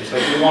situation. It's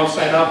like, we won't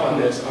sign up on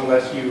this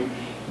unless you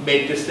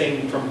make this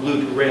thing from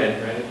blue to red,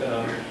 right?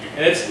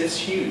 And it's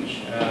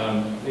huge.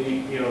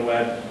 You know,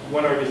 at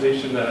one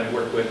organization that I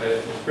work with,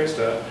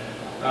 Krista,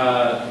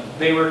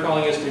 they were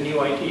calling us the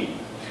new IT.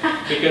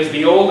 Because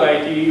the old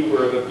IT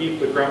were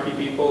the grumpy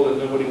people that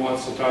nobody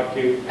wants to talk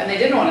to. And they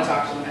didn't want to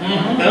talk to them anymore.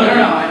 Mm-hmm. No,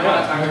 I don't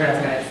want to talk to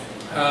those guys.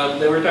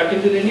 They were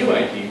talking to the new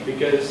IT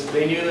because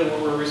they knew that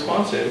we were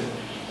responsive.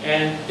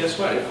 And guess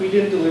what? If we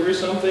didn't deliver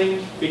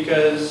something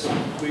because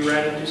we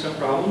ran into some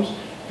problems,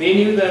 they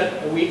knew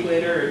that a week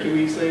later or 2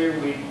 weeks later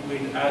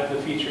we'd add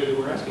the feature that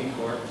we're asking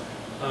for.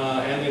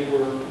 And they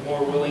were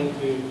more willing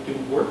to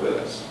work with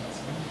us.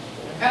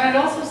 And I'd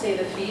also say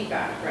the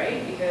feedback,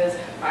 right? Because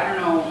I don't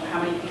know how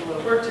many people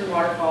have worked in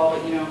waterfall,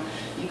 but you know,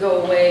 you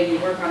go away, you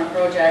work on a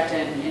project,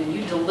 and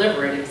you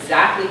deliver it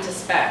exactly to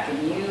spec, and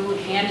you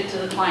hand it to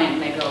the client,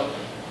 and they go,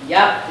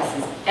 yep, this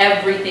is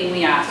everything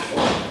we asked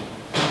for,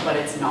 but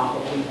it's not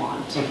what we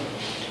want.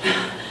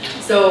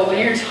 So when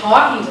you're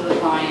talking to the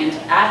client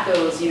at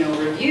those, you know,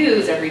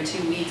 reviews every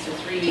 2 weeks or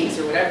 3 weeks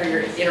or whatever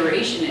your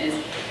iteration is,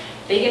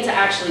 they get to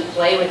actually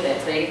play with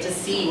it. They get to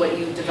see what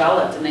you've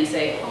developed, and they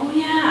say, oh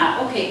yeah,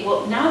 okay,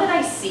 well now that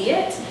I see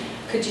it,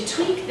 could you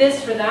tweak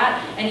this for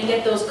that? And you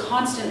get those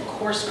constant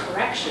course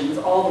corrections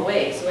all the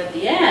way. So at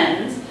the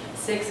end,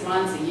 6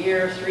 months, a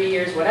year, 3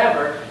 years,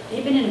 whatever,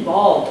 they've been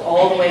involved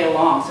all the way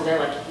along. So they're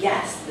like,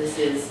 yes, this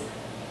is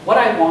what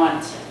I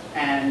want,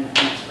 and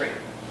it's great.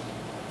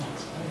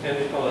 And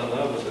they fall in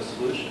love with the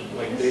solution.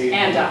 Like they,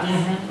 and us.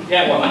 Mm-hmm.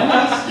 Yeah, well, and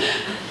us.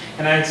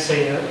 And I'd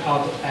say,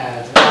 I'll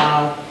add,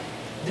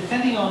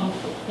 depending on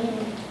who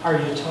are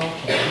you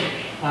talking,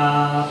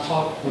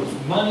 talk with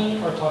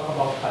money or talk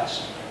about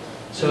passion.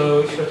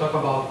 So if you talk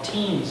about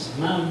teams,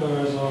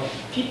 members, or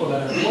people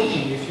that are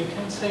working, if you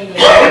can say that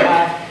you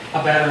have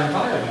a better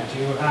environment,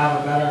 you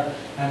have a better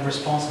and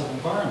responsive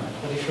environment.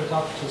 But if you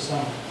talk to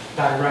some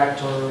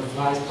director or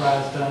vice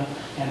president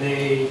and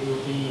they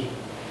will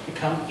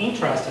become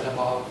interested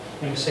about,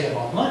 when you say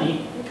about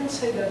money, you can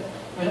say that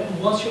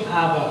once you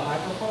have a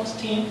high-performance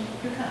team,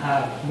 you can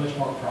have much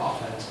more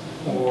profit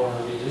or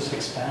reduce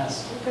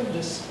expense. You can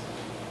just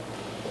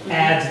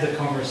add the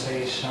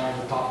conversation or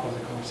the top of the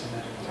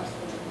conversation.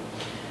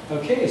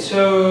 Okay,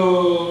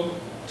 so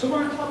 2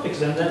 more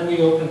topics, and then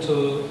we open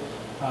to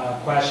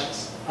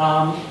questions.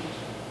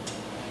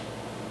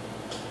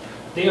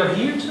 They are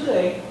here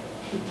today.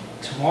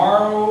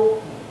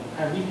 Tomorrow,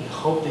 I really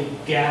hope they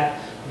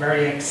get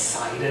very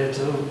excited.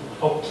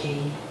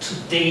 Okay,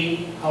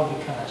 today how we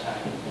can attack.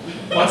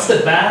 What's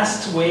the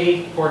best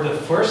way for the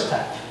first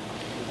step?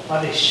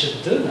 What they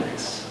should do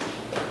next?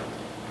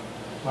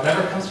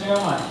 Whatever comes to your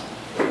mind.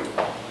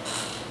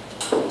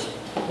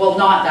 Well,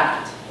 not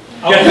that.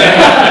 Okay.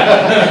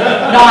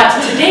 Not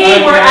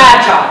today, we're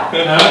agile.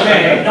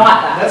 Okay.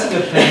 Not that. That's a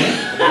good thing.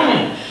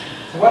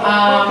 What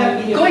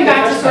can be going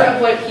back to first sort step?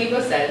 of what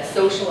Hugo said,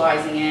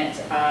 socializing it,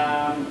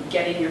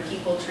 getting your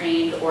people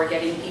trained or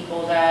getting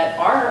people that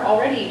are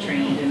already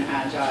trained in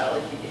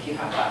Agile if you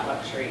have that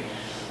luxury.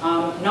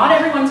 Not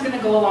everyone's going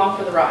to go along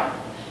for the ride.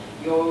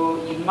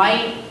 You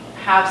might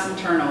have some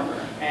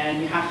turnover,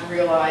 and you have to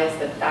realize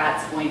that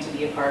that's going to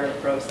be a part of the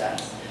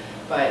process.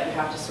 But you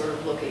have to sort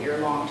of look at your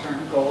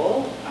long-term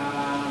goal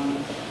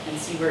and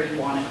see where you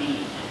want to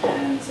be.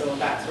 And so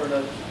that's sort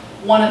of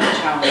one of the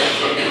challenges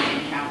that you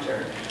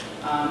encounter.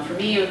 For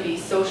me, it would be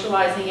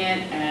socializing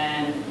it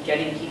and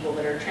getting people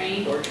that are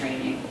trained or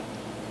training.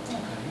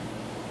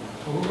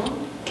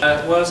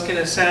 Okay. Well, it's going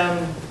to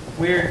sound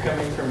weird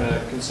coming from a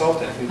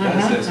consultant who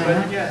does this,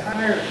 but yeah,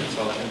 hire a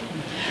consultant.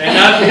 And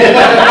not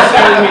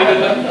necessarily mean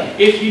that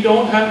if you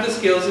don't have the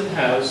skills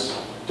in-house,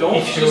 don't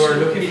if you're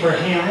looking for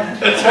him,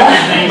 that's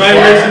right. My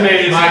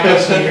resume is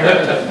Michael's here.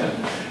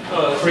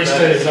 Well,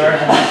 Krista is our,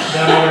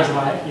 that hour's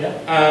live,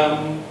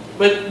 yeah.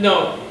 But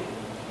no,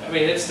 I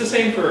mean, it's the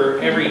same for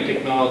every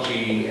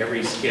technology,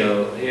 every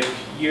skill. If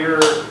you're,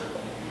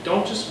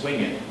 don't just wing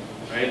it,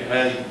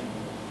 right?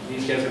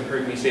 These guys have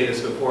heard me say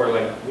this before,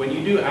 like when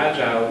you do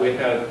Agile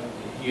without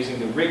using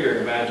the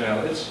rigor of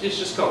Agile, it's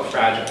just called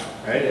fragile,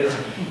 right?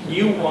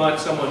 You want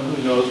someone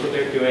who knows what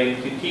they're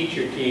doing to teach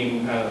your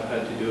team how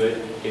to do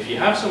it. If you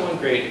have someone,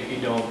 great. If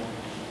you don't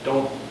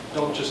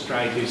just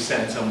try to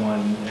send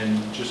someone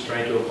and just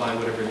try to apply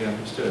whatever they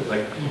understood.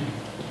 Like,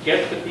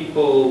 get the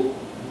people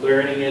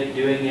learning it,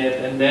 doing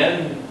it, and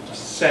then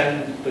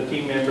send the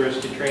team members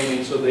to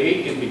training so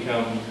they can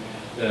become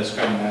the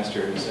Scrum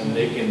Masters and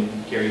they can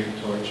carry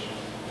the torch.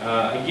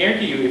 I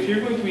guarantee you, if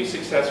you're going to be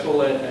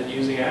successful at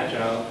using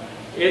Agile,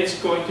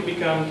 it's going to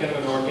become kind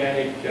of an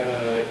organic,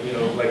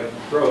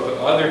 like growth.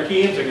 Other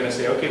teams are going to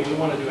say, okay, we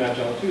want to do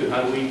Agile too.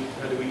 How do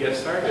we get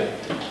started?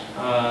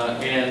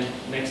 And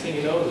next thing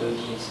you know, the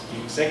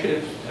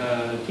executive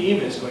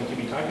team is going to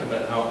be talking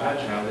about how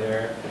Agile they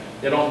are.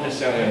 They don't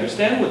necessarily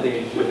understand what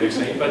they're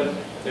saying, but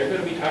they're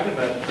going to be talking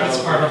about how,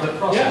 That's part of the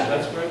process. Yeah,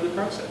 that's part of the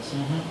process.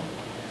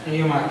 And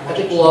you might. I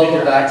think we'll all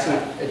go back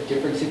to a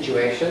different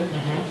situation.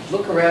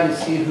 Look around and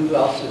see who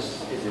else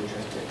is interested.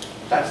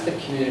 That's the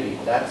community.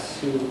 That's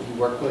who you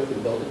work with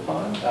and build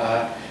upon.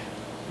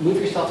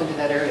 Move yourself into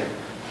that area.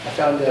 I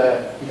found,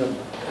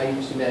 I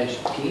used to manage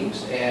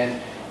teams,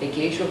 and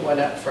engagement went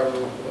up from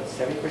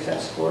 70%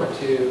 score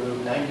to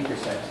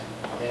 90%.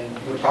 And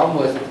the problem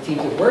was that the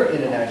teams that weren't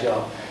in an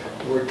Agile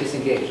were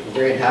disengaged. We're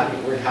very unhappy.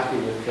 We're happy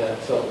with.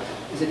 So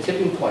it's a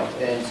tipping point.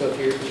 And so if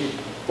you're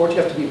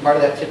fortunate enough to be part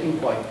of that tipping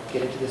point,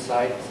 get into the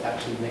side, it's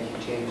actually making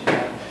change.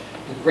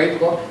 The great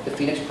book, The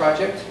Phoenix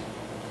Project,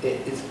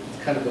 it's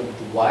kind of the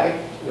why,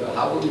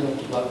 how what we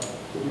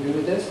do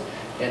with this,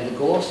 and the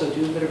goal. So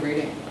do a bit of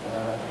reading,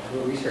 do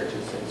research.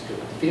 Is good.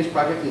 The Phoenix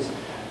Project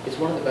is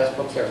one of the best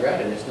books I've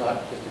read, and it's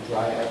not just a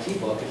dry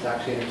IT book. It's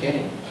actually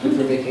entertaining, good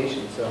for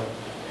vacation. So.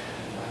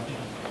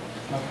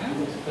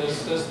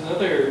 There's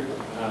another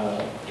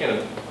kind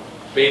of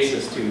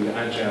basis to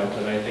Agile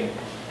that I think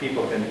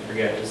people tend to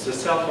forget. It's the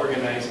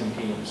self-organizing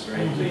teams,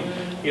 right?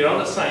 You don't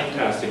assign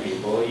tasks to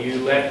people. You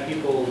let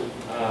people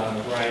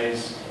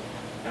rise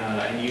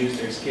and use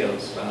their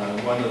skills.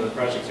 One of the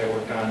projects I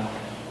worked on,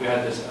 we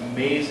had this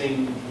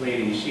amazing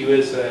lady. She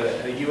was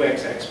a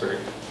UX expert.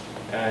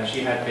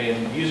 She had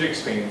been user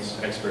experience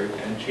expert,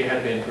 and she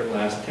had been for the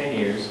last 10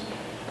 years.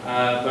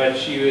 But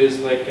she was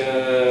like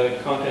a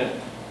content,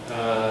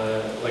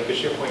 like a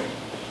SharePoint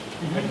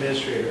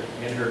administrator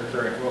in her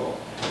current role.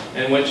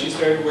 And when she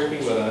started working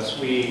with us,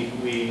 we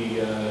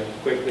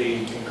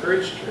quickly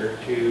encouraged her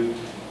to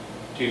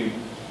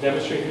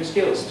demonstrate her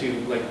skills, to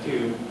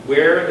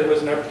where there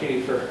was an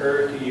opportunity for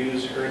her to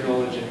use her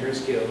knowledge and her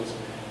skills,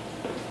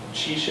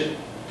 she should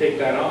take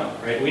that on,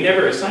 right? We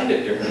never assigned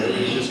it to her,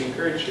 we just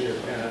encouraged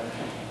her.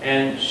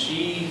 And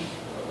she,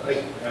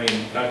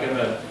 talking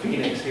about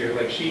Phoenix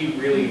here, she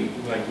really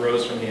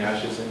rose from the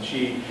ashes, and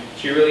she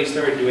really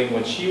started doing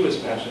what she was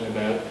passionate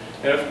about.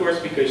 And of course,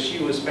 because she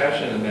was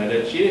passionate about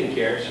it, she didn't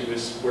care. She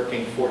was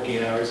working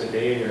 14 hours a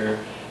day,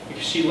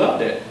 because she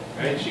loved it,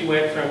 right? She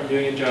went from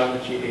doing a job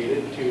that she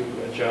hated to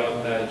a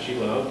job that she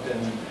loved,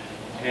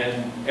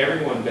 and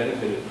everyone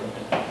benefited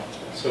from it.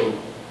 So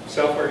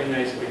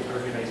self-organizing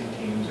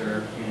teams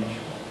are huge.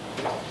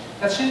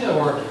 Let's change the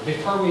order.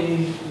 Before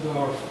we do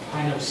our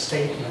final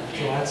statement,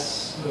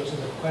 let's go to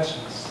the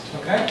questions,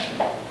 okay?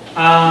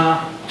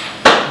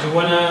 Do you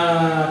want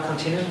to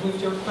continue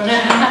with your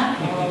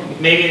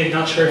question? Maybe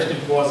not sure if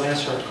it was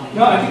answered.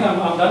 No, I think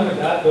I'm done with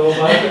that though.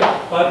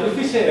 But if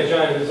we say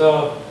Agile is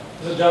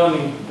a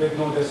journey with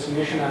no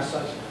destination as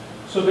such,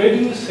 so where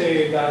do you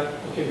say that,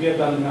 okay, we have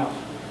done enough?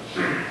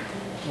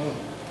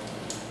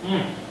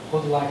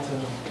 Would like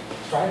to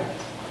try that?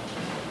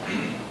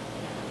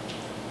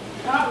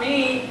 Not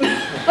me.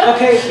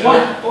 Okay,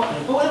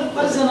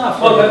 what is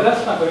enough? Well,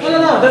 that's my question.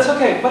 No, that's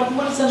okay. But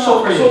what is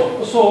enough for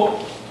you?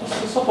 So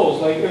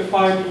suppose, if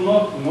I do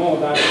not know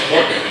that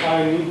what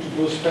I need to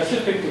do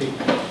specifically,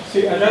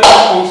 see, Agile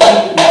is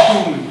constant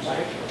improvement,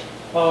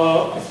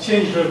 right? It's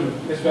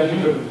change-driven, it's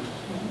value-driven.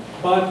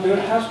 But there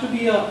has to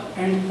be an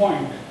end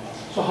point.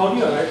 So how do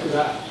you arrive to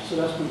that? So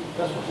that's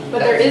what. But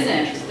there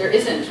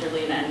isn't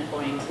really an end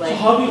point. So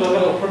how do you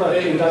develop a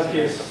product in that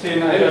case? Say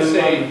in I would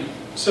say, environment?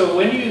 so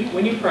when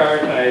you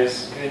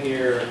prioritize in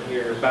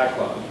your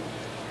backlog,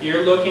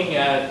 you're looking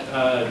at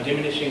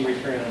diminishing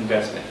return on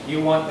investment.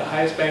 You want the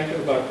highest bang for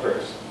the buck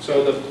first.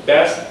 So the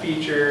best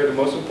feature, the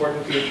most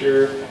important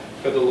feature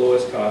for the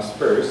lowest cost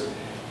first.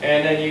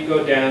 And then you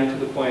go down to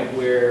the point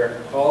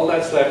where all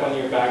that's left on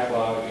your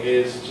backlog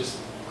is just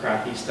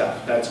crappy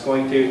stuff. That's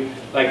going to,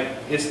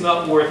 it's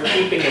not worth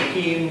keeping a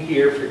team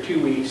here for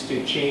 2 weeks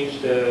to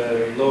change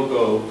the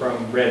logo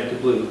from red to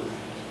blue.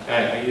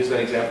 I use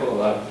that example a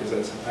lot because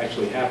that's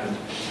actually happened.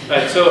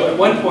 So at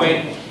one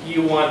point,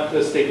 you want the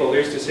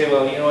stakeholders to say,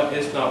 well, you know what,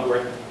 it's not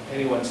worth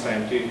anyone's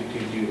time to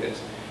do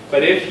this.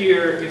 But if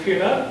you're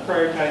not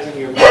prioritizing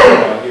your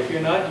backlog, if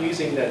you're not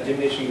using that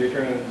diminishing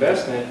return on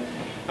investment,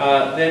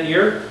 then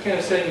you're kind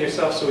of setting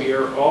yourself so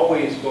you're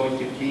always going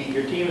to be,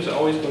 your team is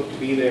always going to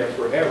be there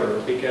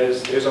forever,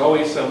 because there's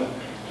always some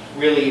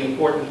really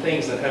important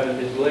things that haven't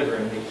been delivered,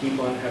 and they keep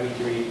on having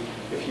to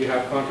if you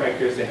have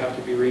contractors, they have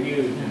to be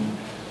renewed. And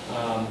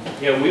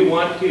you know, you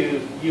want to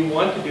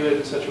do it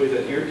in such a way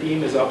that your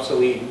team is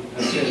obsolete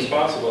as soon as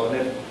possible.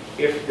 And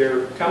if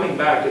they're coming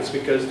back, it's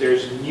because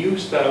there's new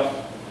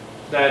stuff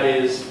that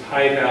is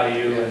high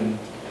value. And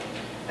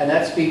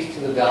that speaks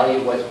to the value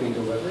of what's being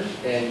delivered,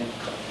 and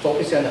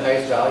focusing on the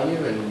highest value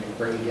and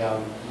bringing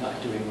down,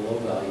 not doing the low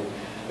value.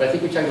 But I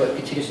think we're talking about the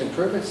continuous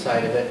improvement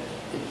side of it.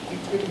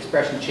 The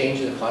expression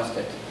change is a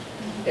constant.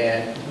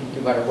 And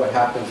no matter what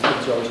happens,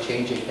 things are always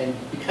changing. And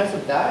because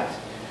of that,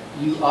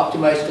 you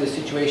optimize for the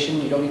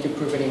situation. You don't need to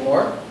improve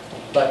anymore,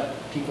 but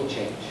people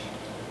change.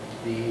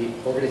 The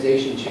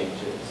organization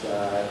changes.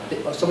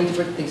 So many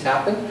different things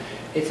happen.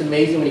 It's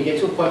amazing when you get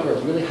to a point where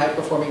a really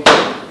high-performing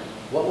team,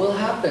 what will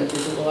happen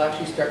is it will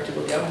actually start to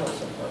go downhill at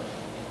some point.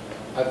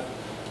 I've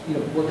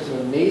worked with some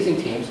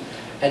amazing teams,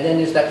 and then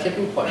there's that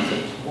tipping point. So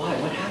why?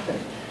 What happened?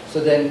 So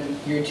then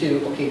you're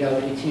into, okay, now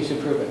the continuous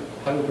improvement.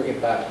 How do we bring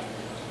it back?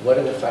 What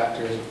are the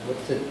factors? What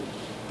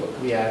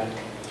can we add?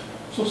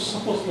 So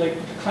suppose, like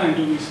the client,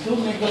 do we still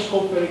make the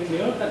scope very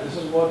clear that this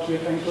is what we're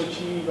trying to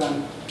achieve,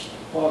 and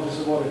or this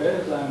is what it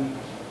is? And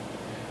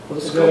well,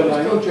 the scope is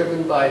still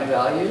driven by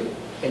value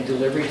and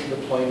delivery to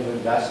the point of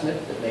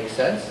investment that makes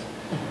sense,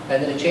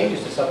 and then it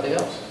changes to something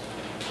else.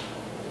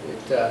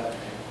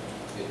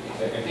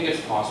 I think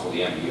it's possible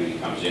the ambiguity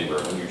comes in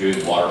where when you're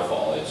doing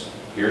waterfall, it's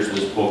here's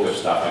this book of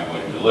stuff I'm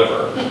going to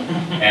deliver,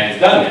 and it's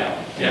done now,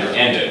 and it's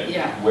ended.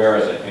 Yeah.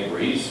 Whereas I think where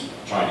he's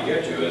trying to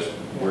get to is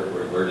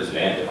where does it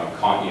end? If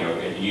I'm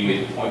and you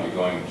made the point you're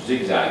going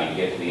zigzagging to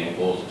get to the end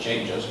goals and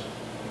changes.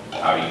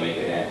 How do you make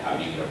it end? How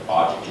do you get a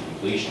project to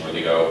completion where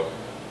they go,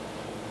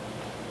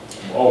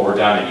 oh, we're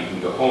done, and you can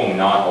go home,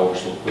 not oh, we're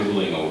still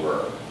quibbling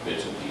over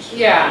bits and pieces.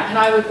 Yeah, and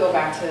I would go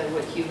back to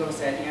what Hugo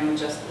said,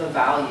 just the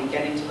value,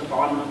 getting to the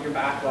bottom of your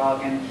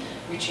backlog, and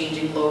you're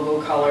changing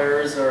logo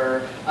colors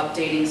or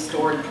updating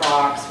stored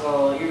procs.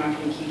 Well, you're not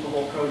going to keep a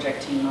whole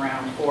project team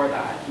around for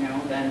that,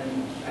 then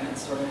and it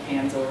sort of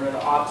hands over to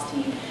the ops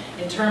team.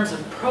 In terms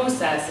of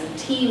process and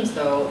teams,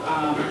 though,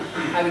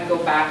 I would go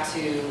back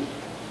to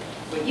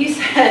what you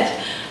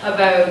said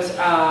about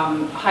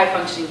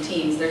high-functioning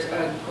teams. There's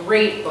a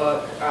great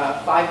book,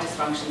 5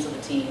 Dysfunctions of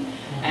a Team.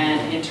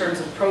 And in terms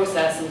of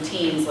process and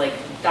teams, like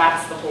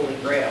that's the holy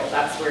grail.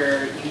 That's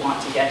where you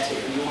want to get to.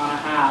 You want to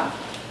have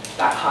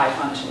that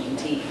high-functioning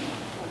team.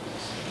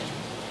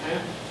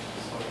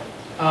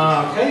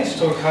 Okay,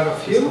 so we have a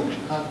few.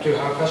 Do you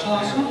have a question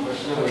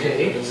also?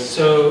 Okay,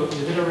 so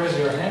you didn't raise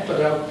your hand,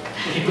 but I'll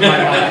keep in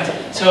my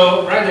mind.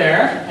 So right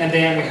there, and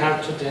then we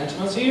have 2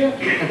 gentlemen here,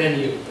 and then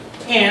you.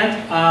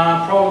 And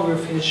probably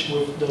we'll finish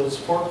with those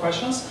 4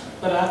 questions,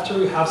 but after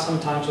we have some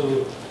time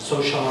to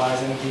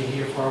socialize and be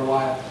here for a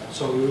while,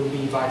 so we will be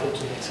invited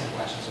to make some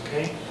questions,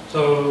 okay?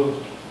 So,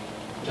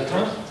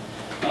 gentlemen?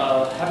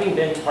 Having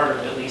been part of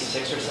at least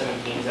 6 or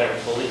 7 teams that are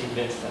fully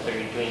convinced that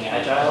they're doing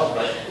Agile,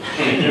 but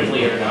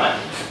definitively or not,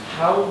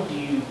 how do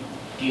you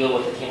deal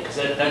with the team? Because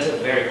that's a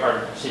very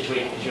hard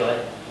situation, because you're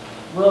like,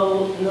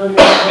 well, no, and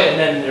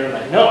then they're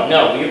like, no,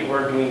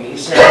 we're doing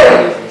these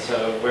ceremonies, and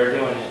so we're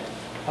doing it.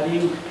 How do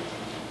you,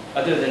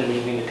 other than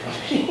leaving the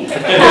company?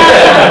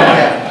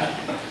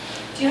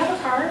 Do you have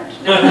a card?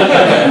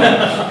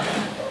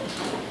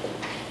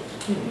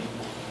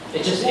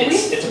 It's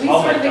a we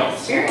problem. sort of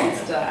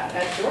experienced that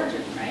at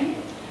Georgian, right?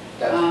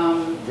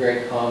 That's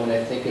very common,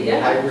 I think, in the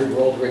hybrid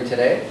world we're in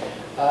today.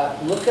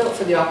 Look out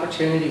for the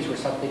opportunities where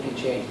something can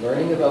change.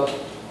 Learning about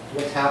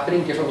what's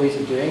happening, different ways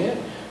of doing it,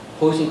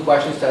 posing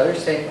questions to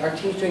others, saying, our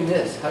team's doing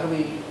this, how do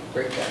we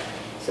break that?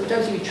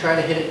 Sometimes if you try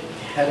to hit it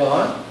head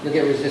on, you'll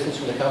get resistance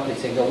from the company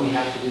saying, no, we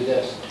have to do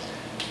this.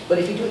 But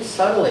if you do it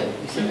subtly,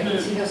 you say, I can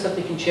see how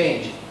something can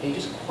change, and you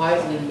just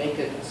quietly make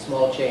a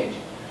small change.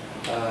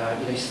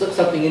 You slip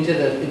something into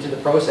the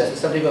process, and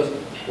somebody goes,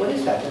 what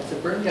is that? That's a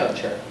burn down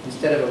chart.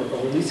 Instead of a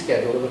release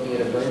schedule, we're looking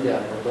at a burn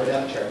down or a burn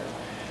out chart.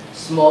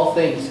 Small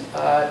things.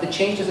 The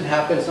change doesn't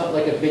happen. It's not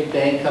like a big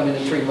bang coming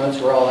in 3 months.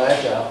 We're all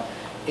agile.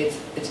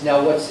 It's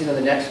now what's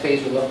the next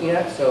phase we're looking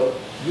at. So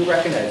you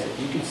recognize it.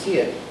 You can see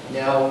it.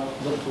 Now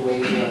look for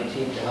ways on the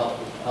team to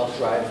help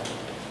drive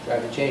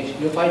the change.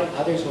 You'll find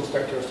others will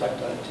start to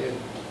reflect on it too.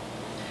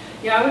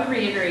 Yeah, I would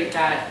reiterate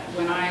that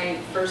when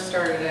I first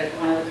started at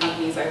one of the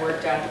companies I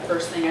worked at, the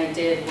first thing I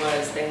did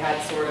was they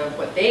had sort of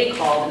what they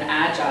called an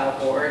Agile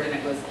board, and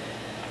it was,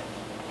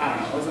 I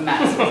don't know, it was a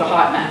mess. It was a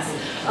hot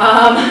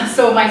mess.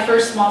 So my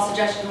first small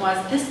suggestion was,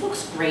 this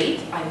looks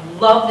great. I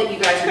love that you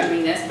guys are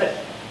doing this, but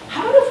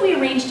how about if we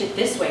arranged it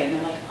this way? And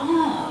they're like,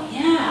 oh,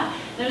 yeah.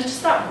 There's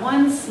just that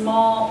one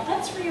small,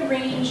 let's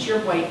rearrange your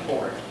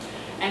whiteboard.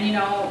 And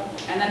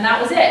and then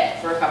that was it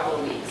for a couple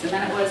of weeks. And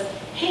then it was,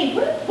 hey,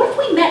 what if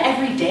we met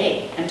every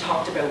day and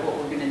talked about what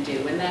we're going to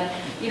do? And then,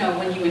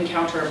 when you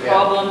encounter a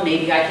problem,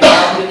 maybe I can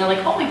help you. And they're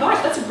like, oh my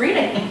gosh, that's a great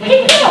idea.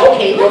 Hey, yeah,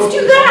 okay, let's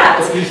do that.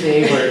 Don't use the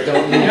A word.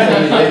 Don't use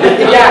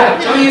the Yeah,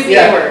 don't use the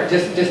Yeah, word.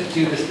 just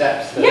do the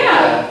steps. That,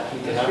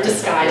 Yeah.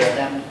 Disguise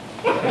them.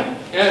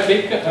 Yeah, a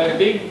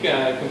big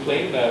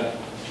complaint about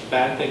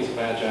bad things of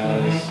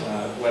Agile is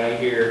what I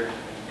hear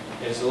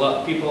is a lot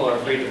of people are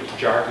afraid of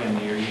jargon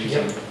you're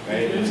using,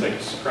 right? It's like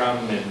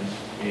Scrum and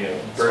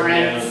burn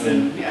down,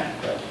 and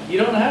you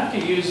don't have to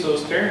use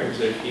those terms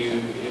if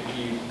you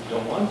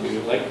don't want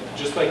to. Like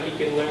just like you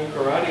can learn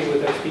karate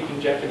without speaking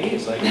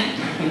Japanese. Like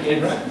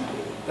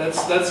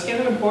that's kind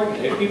of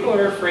important. If people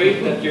are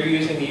afraid that you're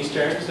using these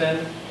terms,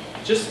 then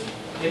just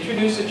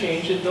introduce a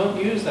change and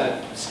don't use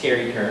that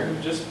scary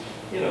term. Just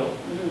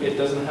it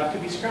doesn't have to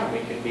be Scrum.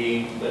 It can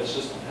be, let's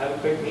just have a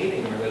quick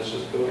meeting, or let's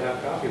just go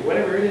have coffee,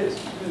 whatever it is.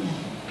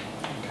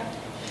 Okay.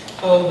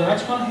 So the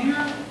next one here,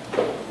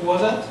 who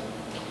was that?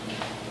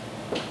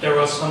 There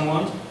was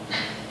someone.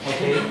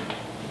 Okay.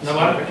 No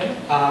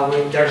one?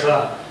 Wait, there's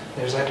a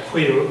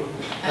queue.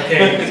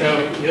 Okay,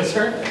 so yes,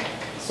 sir?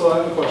 So I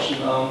have a question.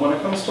 When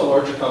it comes to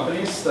larger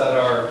companies that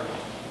are,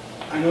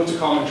 I know it's a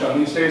common trend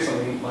these days, I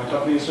mean, my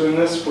company is doing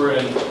this,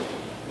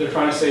 they're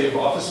trying to save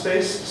office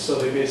space, so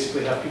they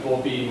basically have people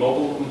be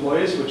mobile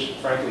employees, which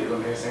frankly is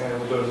amazing. I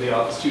only go to the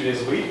office 2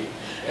 days a week.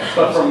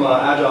 But from an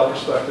Agile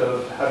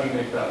perspective, how do you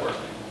make that work?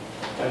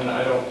 And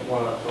I don't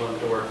want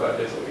to work 5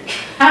 days a week.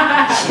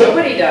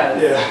 Nobody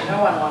does. Yeah.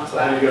 No one wants So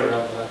how do that. you get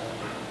around that?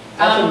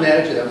 As a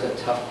manager, that was a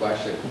tough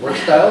question. Work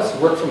styles,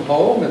 work from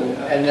home,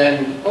 and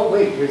then, oh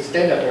wait, we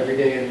stand up every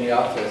day in the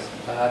office.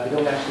 They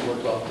don't actually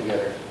work well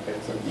together.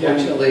 It's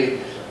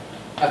unfortunately,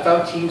 I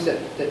found teams that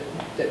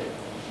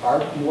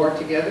are more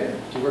together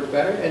to work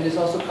better, and there's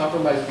also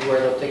compromises where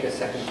they'll take a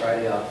second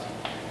Friday off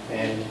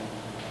and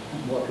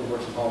more people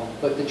work from home.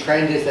 But the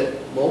trend is that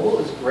mobile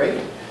is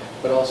great,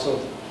 but also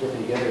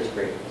working together is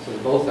great. So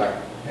they both are.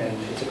 And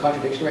it's a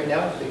contradiction right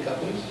now with big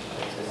companies.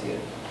 I see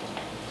it.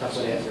 Tough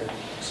one to answer.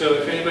 So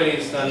if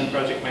anybody's done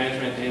project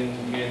management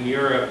in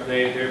Europe,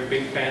 they're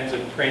big fans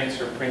of Prince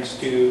or Prince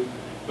 2,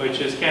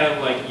 which is kind of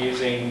like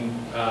using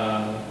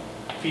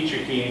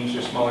feature teams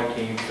or smaller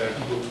teams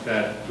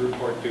that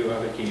report to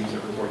other teams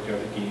that report to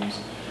other teams.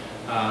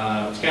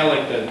 It's kind of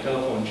like the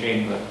telephone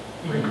chain, but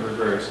in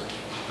reverse.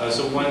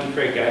 So one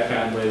trick I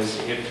found was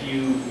if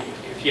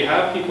you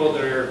have people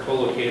that are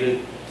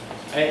co-located,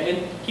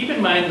 and keep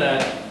in mind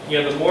that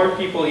the more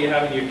people you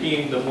have in your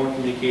team, the more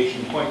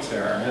communication points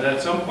there are, and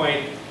at some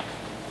point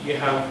you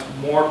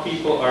have more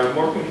people or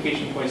more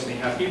communication points than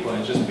you have people,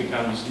 and it just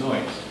becomes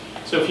noise.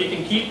 So if you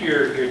can keep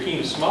your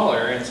team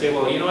smaller and say,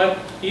 well, you know what,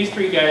 these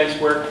 3 guys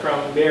work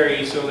from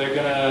Barrie, so they're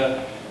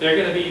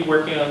gonna be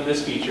working on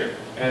this feature,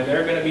 and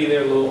they're gonna be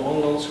their own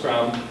little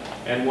scrum,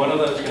 and one of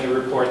them is going to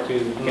report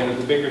to kind of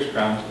the bigger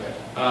scrum.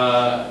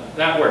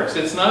 That works.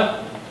 It's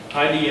not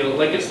ideal,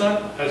 like it's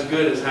not as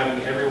good as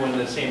having everyone in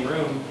the same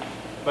room,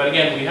 but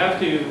again, we have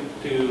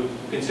to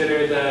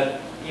consider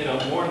that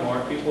more and more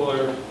people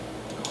are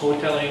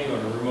hoteling or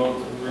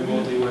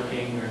remotely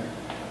working or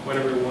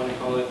whatever we want to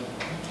call it.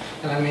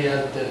 And let me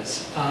add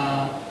this.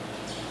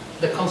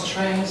 The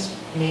constraints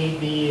may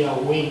be a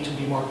way to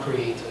be more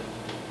creative.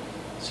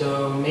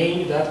 So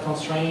maybe that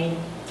constraint,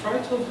 try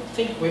to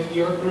think with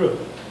your group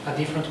a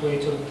different way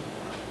to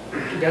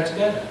get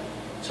together.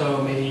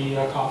 So maybe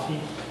a coffee,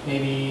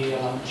 maybe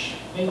lunch.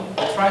 Maybe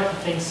try to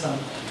think some.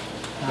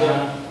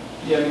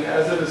 Yeah, I mean,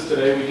 as it is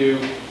today, we do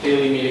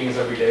daily meetings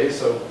every day,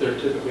 so they're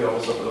typically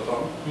always over the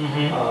phone.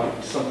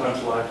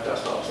 Sometimes live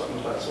desktop,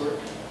 sometimes work.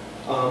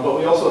 But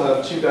we also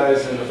have 2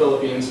 guys in the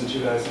Philippines and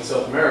 2 guys in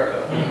South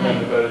America,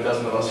 and about a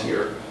dozen of us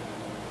here.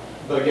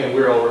 But again,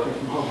 we're all working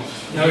from home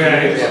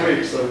this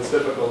week, so it's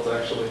difficult to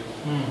actually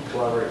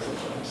collaborate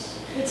sometimes.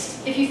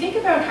 If you think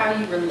about how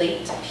you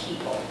relate to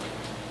people,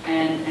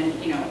 and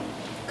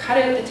cut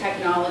out the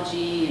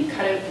technology and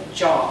cut out the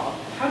job,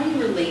 how do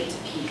you relate to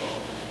people?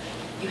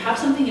 You have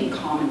something in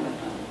common with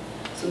them.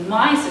 So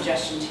my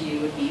suggestion to you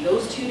would be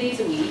those 2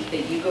 days a week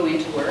that you go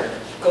into work,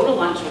 go to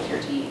lunch with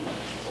your team,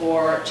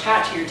 or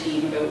chat to your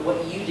team about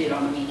what you did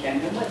on the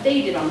weekend and what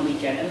they did on the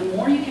weekend. And the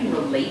more you can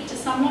relate to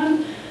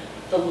someone,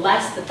 the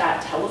less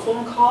that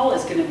telephone call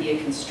is going to be a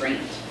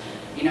constraint.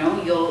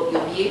 You'll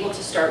be able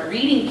to start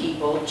reading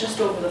people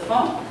just over the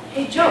phone.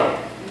 Hey Joe,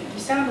 you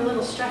sound a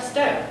little stressed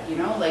out,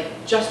 like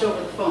just over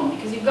the phone,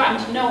 because you've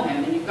gotten to know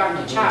him and you've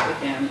gotten to chat with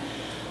him.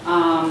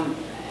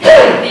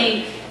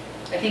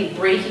 I think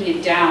breaking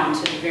it down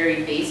to the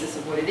very basis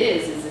of what it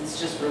is it's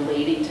just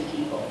relating to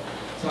people.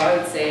 So I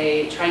would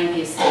say try and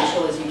be as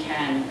social as you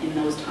can in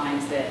those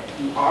times that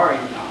you are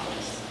in the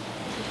office.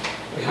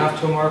 We have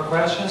 2 more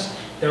questions.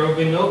 There will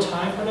be no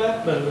time for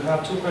that, but we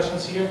have 2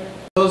 questions here.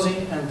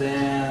 Closing, and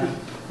then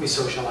we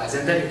socialize,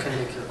 and then you can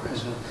make your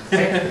question.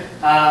 Okay.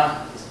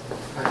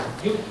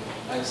 You?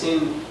 I've seen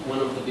one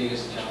of the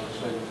biggest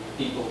challenges when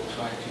people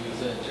try to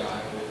use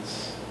Agile.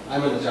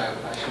 I'm an Agile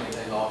passionate,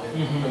 I love it.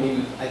 I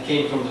mean, I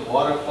came from the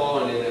waterfall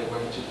and then I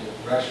went to the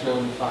rational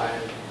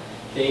unified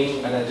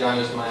thing, but Agile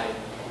is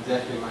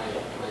exactly my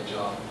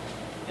job.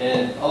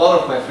 And a lot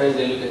of my friends,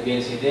 they look at me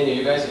and say, Daniel,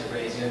 you guys are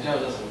crazy, Agile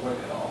doesn't work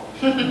at all.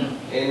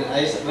 And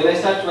when I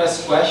start to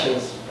ask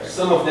questions,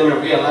 some of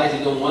them realize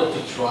they don't want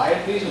to try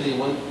at least, or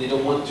they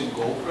don't want to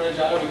go for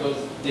Agile because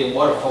they're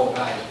waterfall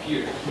guys,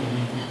 period.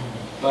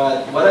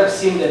 But what I've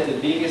seen that the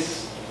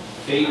biggest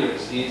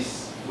failures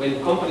is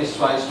when companies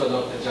try to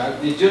adopt Agile,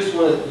 they just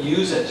want to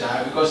use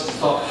Agile because it's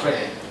top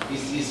trend,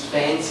 it's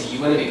fancy,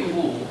 you want to be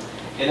cool.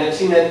 And I've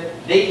seen that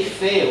they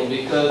fail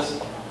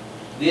because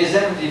the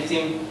executive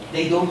team,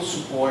 they don't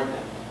support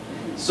them.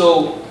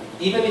 So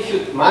even if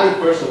you, my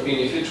personal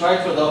opinion, if you try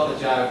to adopt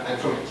Agile, I'm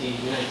from an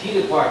IT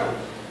department,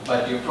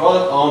 but your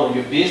product owner,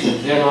 your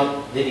business, they're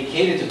not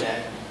dedicated to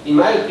that. In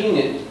my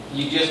opinion,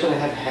 you're just going to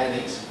have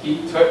headaches,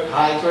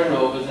 high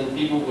turnovers, and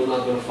people will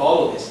not going to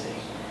follow this thing.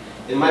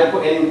 And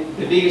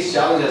the biggest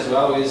challenge as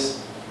well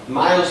is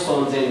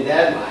milestones and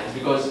deadlines,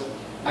 because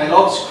I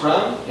love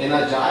Scrum and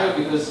Agile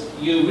because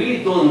you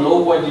really don't know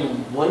what you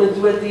want to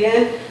do at the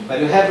end, but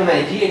you have an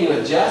idea and you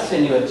adjust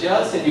and you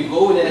adjust and you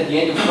go, and then at the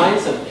end you find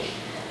something.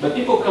 But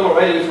people come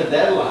already with a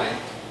deadline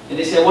and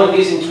they say, I want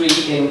this in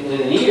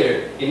a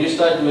year, and you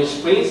start doing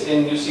sprints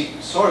and you say,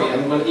 sorry,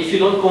 if you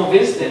don't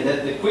convince them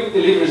that the quick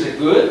deliveries are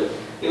good,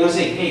 they're going to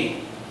say,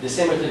 hey,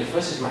 December 31st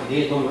is my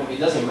day, it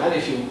doesn't matter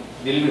if you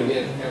deliver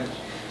me.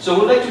 So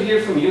we'd like to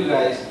hear from you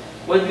guys,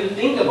 what do you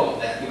think about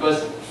that?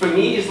 Because for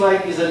me, it's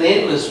an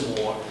endless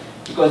war.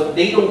 Because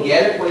they don't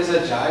get it, what is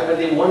Agile, but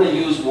they want to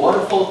use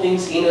waterfall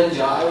things in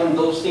Agile, and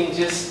those things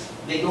just,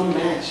 they don't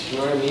match, you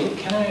know what I mean?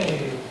 Can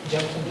I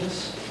jump on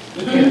this?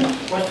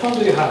 What phone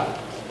do you have?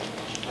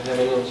 I have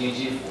an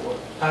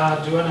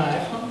GG4. Do you want an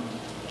iPhone?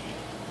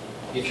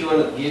 If you want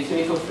to give it to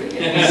me for free.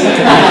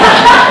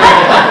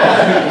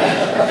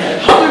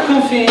 How do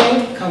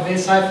you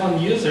convince iPhone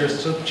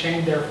users to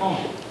change their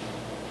phone?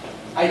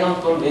 I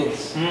don't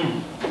convince.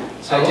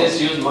 So I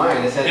just use mine.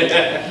 I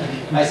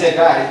said,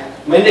 guys,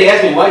 when they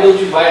ask me, why don't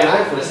you buy an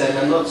iPhone? I said,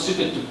 I'm not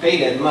stupid to pay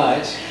that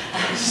much.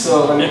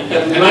 So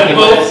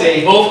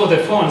both of the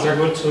phones are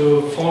good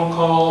to phone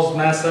calls,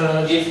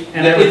 message,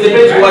 and It everything.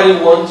 depends right? what you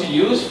want to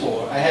use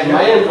for. I have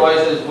my Android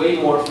that has way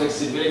more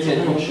flexibility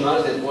and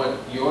functionality than what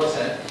yours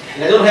has.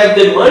 And I don't have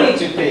the money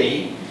to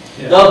pay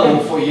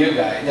double for you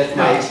guys. That's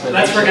my explanation.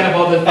 Let's forget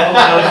about the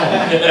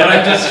telephone. But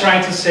I'm just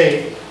trying to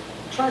say,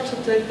 try to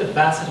take the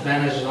best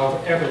advantage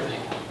of everything.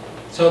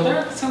 So there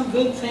are some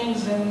good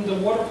things in the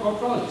waterfall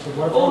project.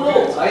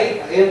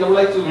 I would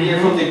like to hear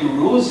from the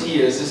gurus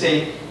here to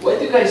say, what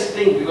do you guys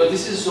think? Because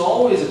this is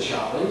always a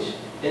challenge.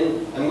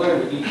 And I'm going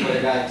to repeat what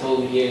a guy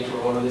told me here in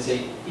Toronto. They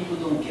say, people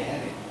don't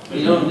get it.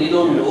 They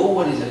don't know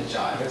what is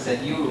Agile. I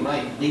said, you're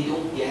right, they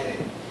don't get it.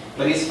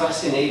 But it's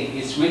fascinating.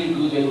 It's really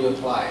good when you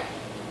apply it.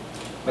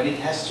 But it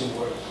has to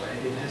work,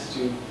 right? It has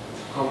to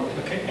come.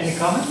 Okay, any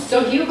comments?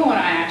 So Hugo and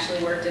I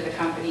actually worked at a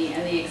company,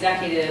 and the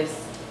executives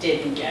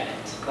didn't get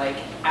it, like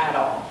at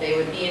all. They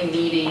would be in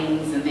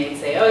meetings and they'd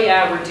say, oh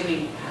yeah, we're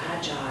doing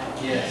Agile.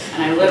 Yes.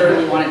 And I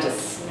literally wanted to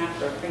snap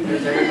their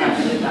fingers every time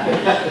I did that.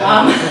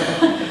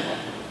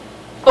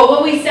 But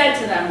what we said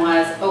to them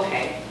was,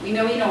 okay, we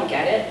know you don't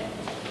get it,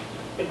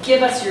 but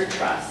give us your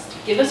trust,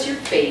 give us your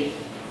faith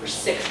for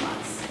 6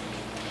 months.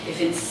 If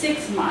in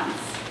 6 months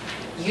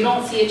you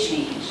don't see a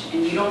change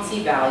and you don't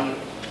see value,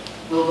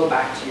 we'll go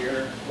back to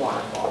your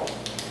waterfall.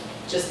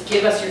 Just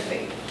give us your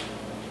faith.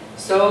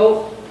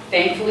 So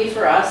thankfully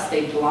for us,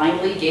 they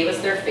blindly gave us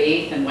their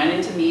faith and went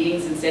into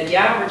meetings and said,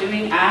 yeah, we're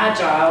doing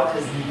Agile,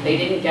 because they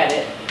didn't get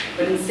it.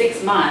 But in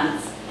 6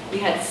 months, we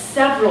had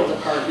several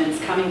departments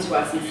coming to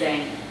us and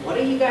saying, what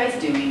are you guys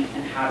doing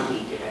and how do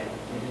we do it?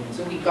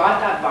 So we got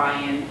that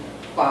buy-in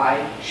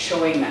by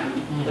showing them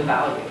the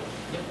value.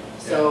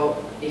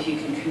 So if you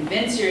can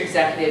convince your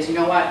executives, you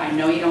know what, I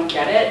know you don't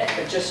get it,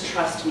 but just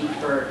trust me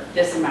for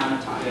this amount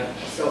of time,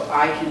 so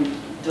I can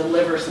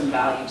deliver some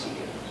value to you.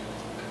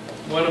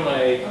 One of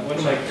my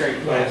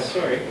current clients,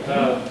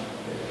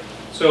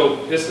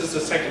 so this is the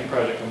second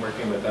project I'm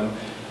working with them.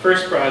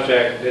 First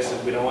project, this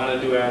is, we don't want to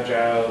do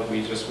Agile,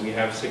 we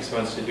have 6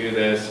 months to do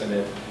this, and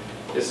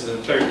this is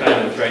the third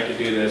time we've tried to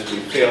do this, we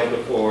failed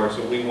before,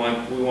 so we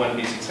want to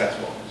be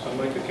successful. So I'm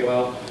like, okay,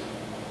 well,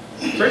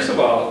 first of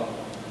all,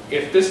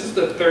 if this is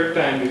the third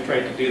time we've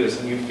tried to do this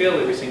and you fail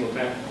every single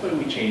time, why don't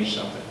we change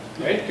something,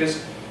 right?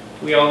 Because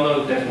we all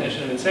know the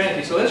definition of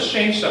insanity, so let's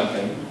change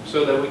something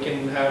so that we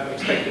can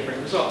expect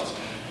different results.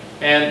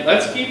 And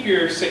let's keep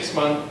your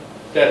 6-month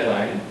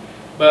deadline,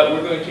 but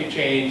we're going to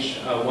change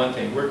one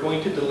thing. We're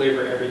going to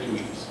deliver every 2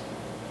 weeks.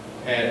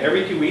 And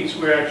every 2 weeks,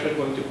 we're actually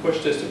going to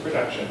push this to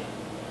production.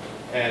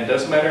 And it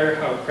doesn't matter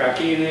how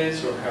crappy it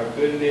is or how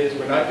good it is,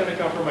 we're not going to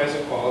compromise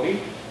on quality,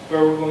 but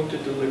we're going to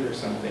deliver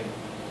something.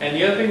 And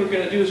the other thing we're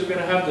going to do is we're going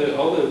to have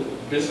all the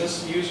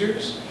business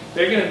users,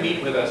 they're going to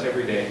meet with us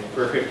every day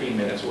for 15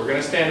 minutes. We're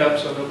going to stand up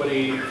so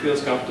nobody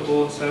feels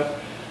comfortable and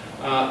stuff.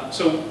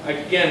 So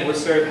again, what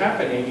started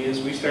happening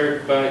is we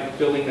started by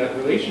building that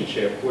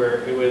relationship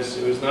where it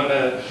was not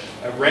a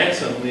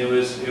ransom, it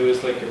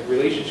was like a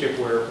relationship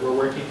where we're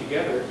working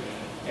together.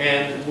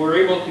 And we're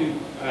able to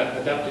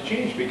adapt to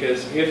change,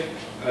 because if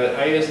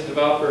I as a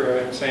developer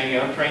am saying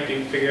I'm trying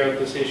to figure out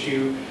this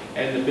issue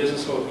and the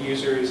business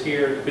user is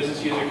here, the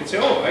business user can say,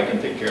 oh, I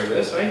can take care of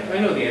this, I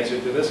know the answer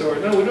to this, or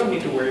no, we don't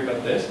need to worry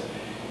about this.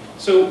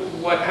 So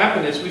what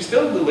happened is we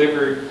still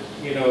delivered,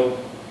 you know,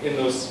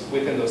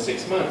 within those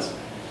 6 months,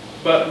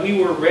 but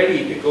we were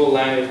ready to go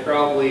live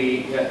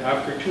probably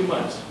after 2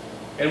 months.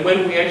 And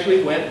when we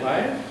actually went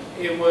live,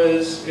 it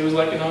was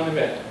like a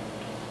non-event.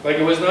 Like,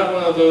 it was not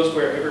one of those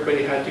where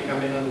everybody had to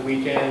come in on the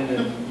weekend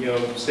and, you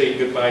know, say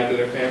goodbye to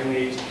their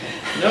families.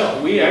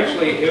 No,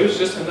 it was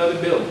just another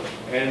build,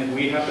 and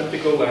we happened to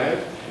go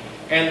live,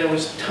 and there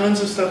was tons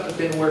of stuff that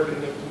didn't work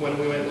when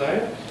we went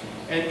live.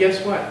 And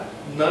guess what?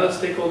 None of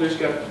the stakeholders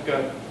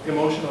got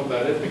emotional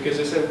about it, because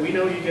they said, we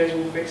know you guys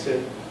will fix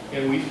it,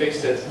 and we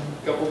fixed it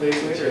a couple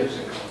days later.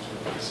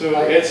 So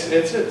it's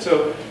it.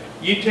 So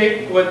you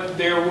take what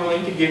they're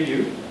willing to give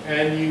you,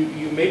 and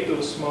you make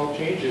those small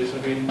changes.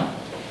 I mean,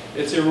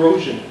 it's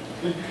erosion.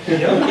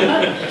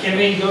 Can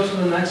we go to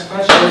the next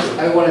question?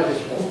 I wanted to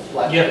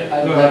reflect. Yeah,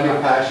 I go love ahead.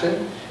 your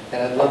passion,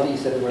 and I love that you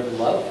said the word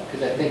love,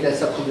 because I think that's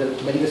something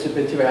that many of us have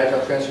been through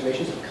Agile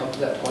transformations have come to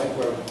that point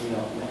where, you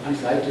know, the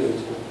reason I do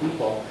is with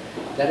people,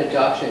 that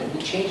adoption,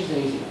 the change isn't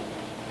easy.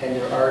 And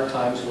there are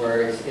times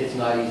where it's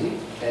not easy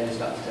and it's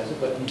not successful,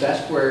 but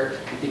that's where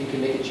you think you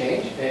can make a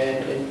change,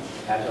 and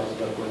Agile is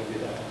about going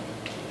through that.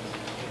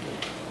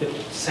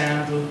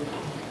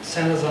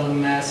 Send us a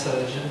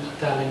message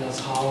telling us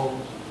how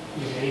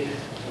you made it.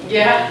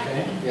 Yeah.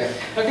 Okay. Yeah.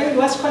 Okay,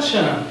 last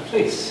question,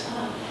 please.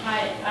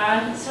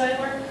 Hi, so I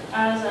work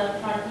as a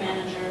product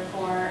manager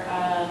for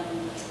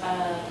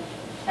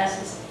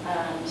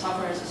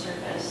software as a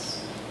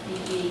service,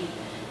 BE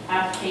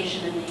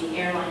application in the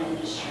airline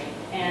industry.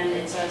 And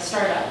it's a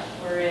startup.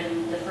 We're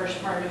in the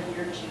first part of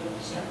year 2 of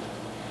the startup.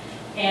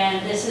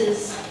 And this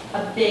is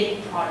a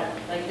big product.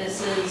 Like,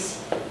 this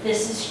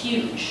is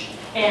huge.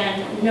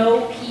 And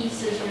no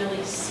piece is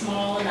really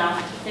small enough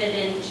to fit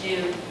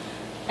into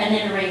an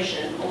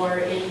iteration or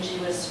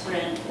into a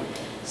sprint.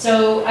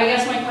 So I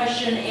guess my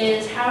question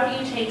is, how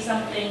do you take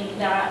something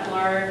that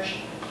large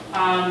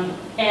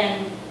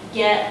and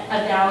get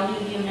a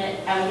value unit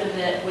out of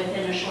it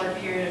within a short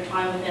period of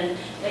time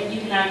that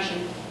you can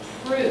actually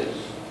prove?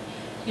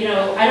 You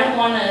know, I don't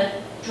want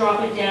to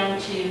drop it down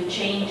to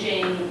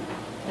changing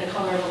the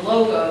color of the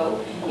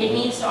logo. It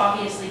needs to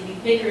obviously be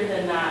bigger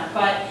than that,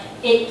 but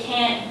it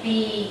can't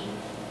be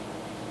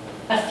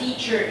a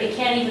feature, it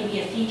can't even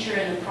be a feature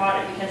in the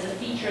product, because a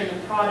feature in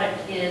the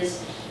product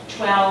is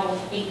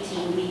 12,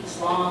 18 weeks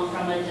long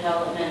from a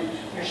development.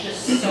 There's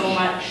just so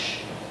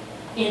much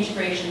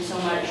integration, so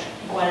much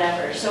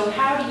whatever. So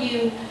how do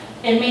you,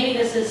 and maybe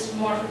this is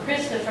more for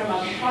Krista from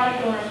a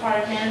product owner,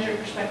 product manager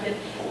perspective,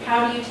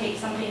 how do you take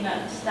something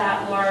that's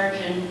that large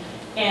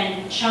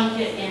and chunk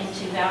it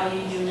into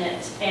value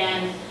units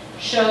and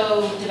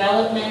show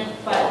development,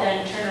 but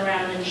then turn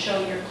around and show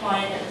your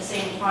client at the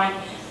same time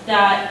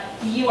that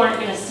you aren't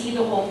going to see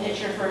the whole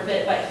picture for a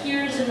bit, but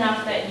here's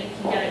enough that you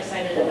can get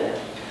excited about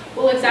it?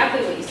 Well,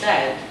 exactly what you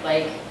said.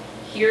 Like,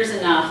 here's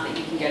enough that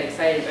you can get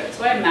excited about it.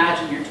 So I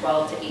imagine your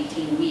 12 to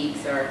 18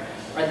 weeks are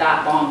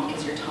that long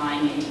because you're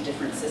tying into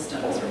different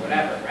systems or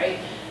whatever, right?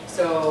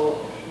 So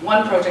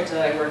one project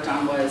that I worked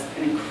on was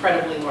an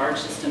incredibly large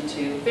system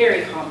too,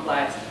 very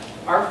complex.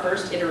 Our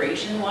first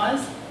iteration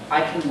was,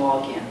 I can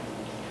log in.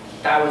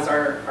 That was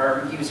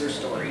our user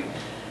story.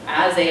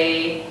 As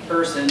a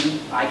person,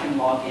 I can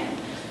log in.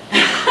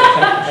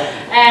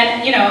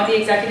 And, you know, the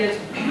executives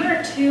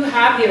weren't too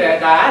happy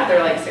about that.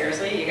 They're like,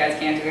 seriously, you guys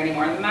can't do any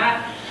more than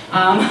that?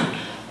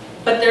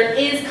 But there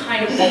is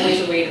kind of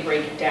always a way to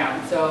break it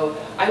down. So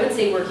I would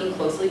say working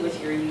closely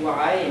with your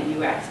UI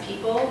and UX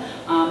people,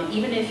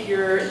 even if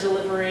you're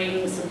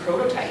delivering some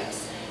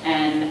prototypes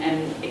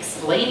and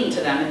explaining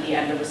to them at the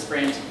end of a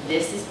sprint,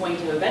 this is going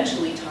to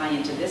eventually tie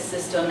into this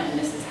system and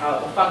this is how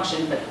it will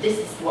function, but this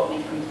is what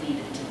we've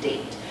completed to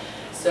date.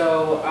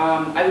 So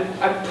I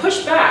would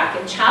push back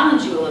and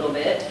challenge you a little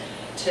bit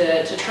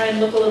to try and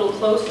look a little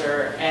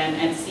closer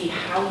and see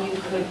how you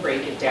could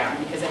break it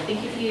down. Because I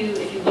think if you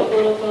look a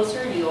little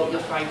closer, you'll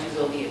find you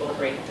will be able to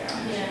break it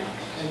down. Yeah.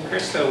 And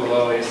Krista will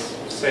always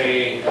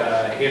say,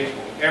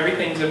 if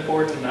everything's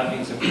important,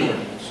 nothing's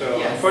important. So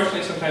Yes.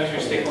 unfortunately, sometimes your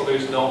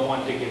stakeholders don't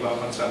want to give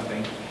up on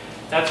something.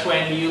 That's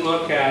when you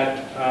look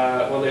at,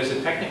 well, there's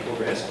a technical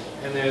risk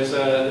and there's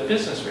the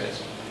business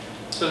risk.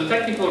 So the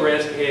technical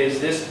risk is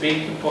this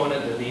big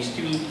component that these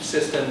two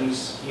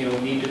systems, you know,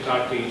 need to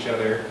talk to each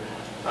other.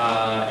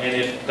 And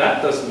if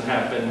that doesn't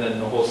happen, then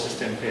the whole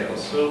system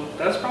fails. So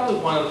that's probably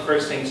one of the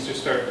first things to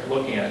start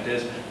looking at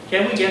is,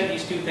 can we get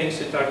these two things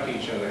to talk to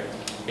each other?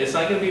 It's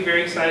not going to be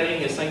very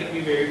exciting, it's not going to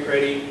be very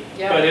pretty,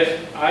 Yeah. but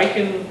if I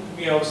can,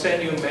 you know,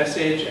 send you a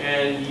message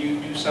and you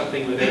do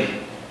something with it,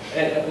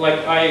 and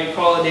like I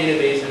call a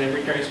database and it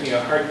returns me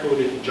a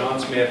hard-coded John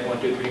Smith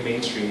 123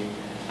 Main Street,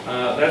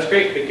 that's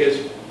great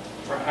because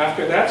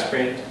after that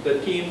sprint, the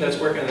team that's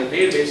working on the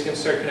database can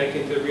start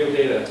connecting to the real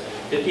data.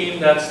 The team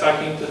that's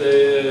talking to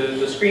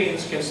the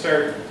screens can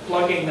start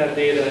plugging that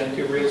data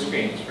into real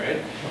screens,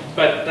 right?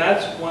 But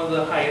that's one of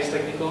the highest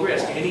technical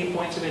risks. Any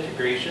points of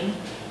integration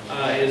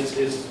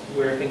is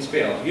where things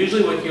fail.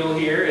 Usually what you'll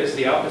hear is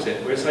the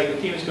opposite, where it's like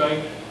the team is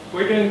going,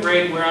 we're doing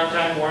great, we're on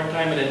time,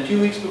 and then 2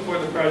 weeks before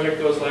the project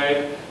goes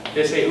live,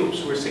 they say,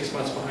 oops, we're 6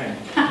 months behind.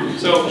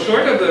 So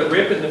short of the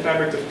rip in the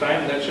fabric of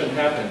time, that shouldn't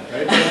happen,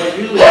 right? And what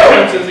usually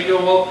happens is they go,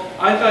 well,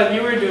 I thought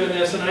you were doing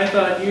this, and I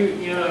thought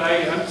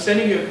I'm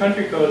sending you a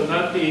country code,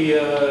 not the,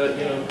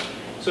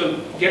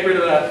 so get rid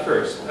of that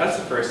first. That's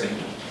the first thing.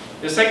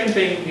 The second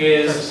thing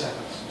is, 30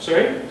 seconds.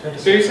 sorry?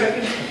 30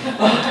 seconds?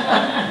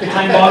 The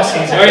time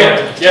boxing is Oh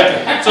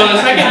yeah. So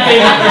the second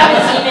thing. Have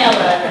his email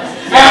address.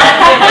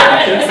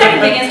 The second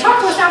thing is talk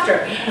to us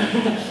after.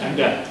 I'm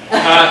done.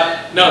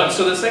 No,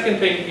 so the second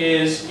thing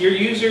is your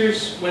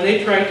users, when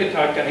they try to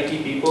talk to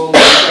IT people, they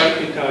try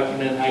to talk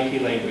in an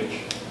IT language,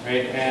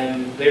 right?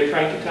 And they're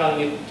trying to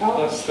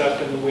tell us stuff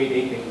in the way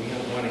they think we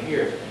don't want to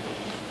hear.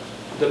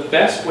 The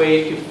best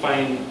way to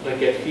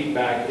get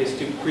feedback is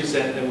to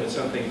present them with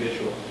something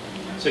visual.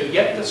 So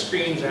get the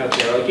screens out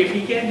there. Like if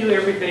you can't do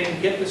everything,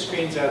 get the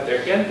screens out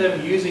there. Get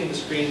them using the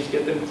screens,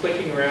 get them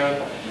clicking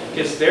around,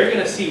 because they're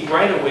going to see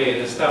right away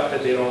the stuff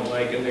that they don't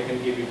like, and they're going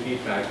to give you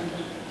feedback.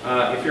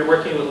 If you're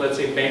working with, let's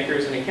say,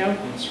 bankers and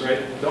accountants,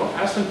 right, don't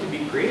ask them to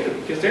be creative,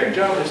 because their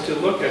job is to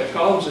look at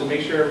columns and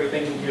make sure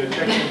everything,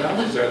 checks and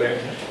balances are there.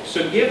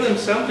 So give them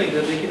something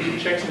that they can do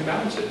checks and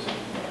balances,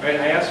 right?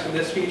 I asked for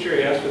this feature,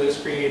 I asked for this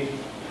screen,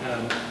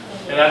 and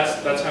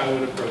that's how I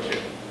would approach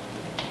it.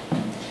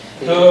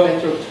 So,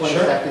 20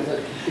 seconds.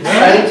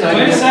 Exciting time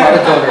to be a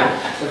product owner.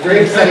 A very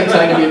exciting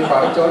time to be a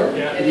product owner.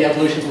 Yeah. And the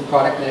evolution from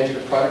product manager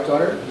to product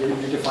owner.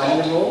 You're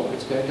defining the role.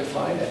 It's going to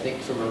define, I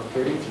think, from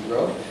recruiting to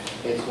growth.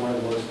 It's one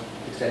of the most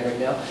exciting right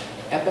now.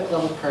 Epic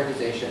level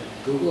prioritization.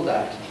 Google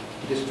that.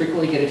 You just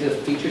frequently get into the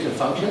features and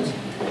functions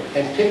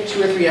and pick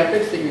 2 or 3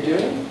 epics that you're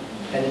doing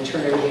and then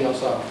turn everything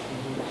else off.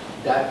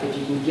 That if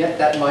you can get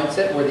that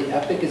mindset where the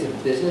epic is a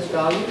business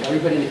value,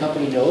 everybody in the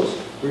company knows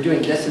we're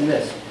doing this and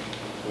this.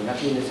 We're not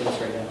doing this and this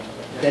right now.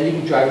 Then you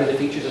can drive to the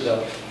features of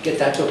those. Get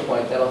that to a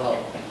point, that'll help.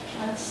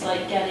 That's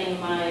like getting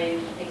my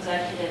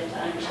executive to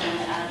understand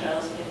that Agile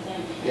is a good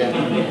thing. Yeah.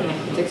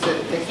 It takes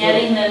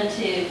Getting them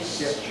to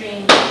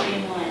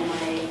streamline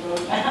my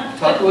roadmap.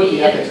 Talk about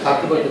the ethics,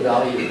 talk about the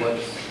value of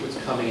what's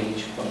coming in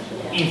each function.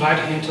 Yeah. Invite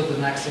him to the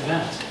next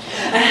event.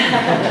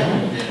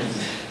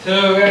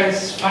 So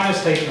guys, final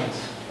statement.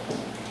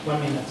 1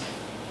 minute,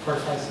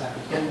 45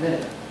 seconds. 1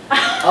 minute.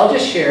 I'll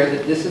just share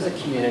that this is a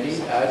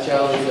community.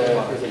 Agile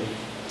is an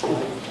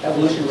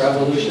evolution,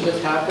 revolution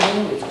that's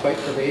happening. It's quite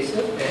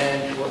pervasive,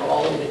 and we're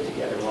all in it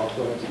together. We're all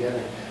going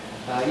together.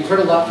 You've heard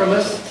a lot from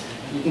us.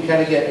 You can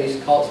kind of get,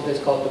 sometimes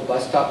call it the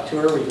bus stop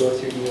tour, where you go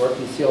through New York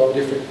and see all the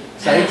different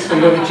sites, but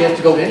you don't have a chance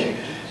to go in.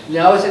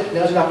 Now's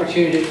an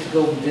opportunity to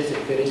go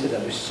visit, get into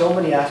them. There's so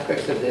many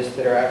aspects of this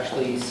that are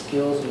actually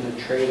skills in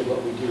the trade of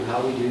what we do,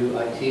 how we do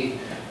IT.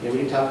 We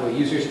didn't talk about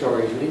user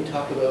stories. We didn't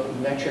talk about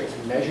metrics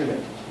and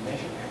measurement.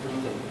 Measure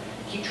everything.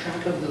 Keep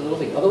track of the little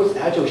thing. Although it's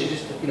Agile, we should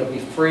just be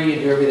free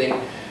and do everything.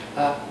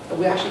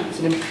 It's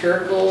an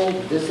empirical,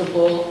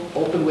 visible,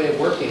 open way of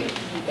working.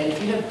 And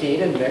if you have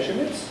data and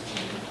measurements,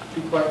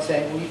 people aren't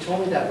saying, well, you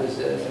told me that was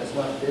this, and it's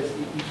not this.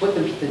 You put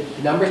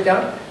the numbers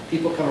down,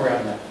 people come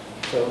around that.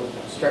 So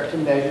start to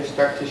measure,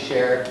 start to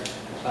share,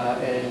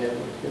 and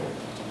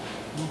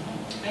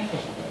Thank you.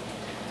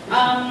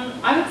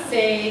 I would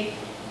say,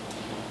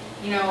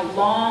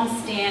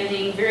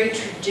 long-standing, very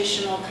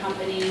traditional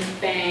companies,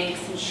 banks,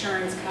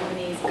 insurance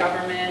companies,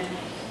 government,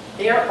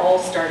 they are all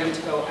starting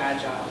to go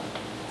Agile.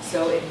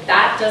 So if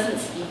that doesn't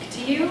speak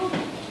to you,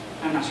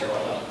 I'm not sure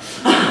what will.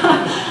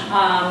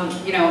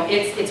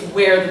 It's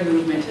where the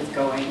movement is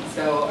going.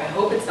 So I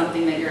hope it's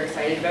something that you're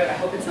excited about. I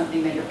hope it's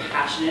something that you're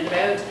passionate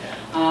about.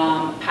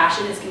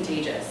 Passion is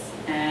contagious,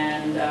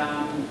 and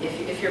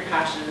if you're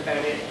passionate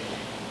about it,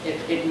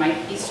 it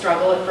might be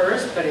struggle at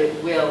first, but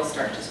it will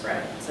start to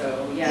spread.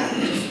 So yeah,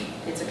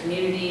 it's a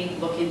community.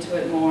 Look into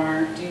it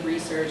more. Do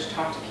research.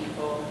 Talk to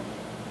people.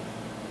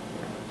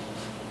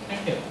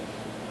 Thank you.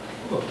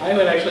 I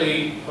would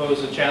actually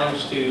pose a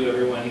challenge to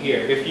everyone here.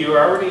 If you're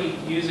already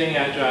using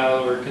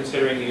Agile or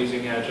considering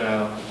using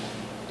Agile,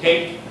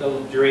 take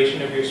the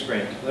duration of your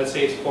sprint. Let's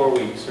say it's 4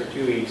 weeks or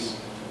 2 weeks.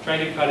 Try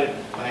to cut it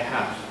by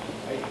half.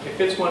 If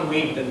it's 1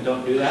 week, then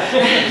don't do that.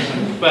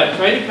 But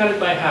try to cut it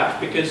by half,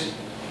 because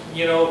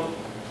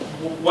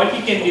what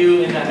you can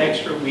do in that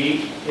extra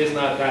week is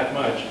not that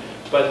much.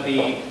 But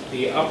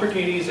the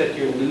opportunities that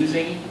you're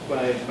losing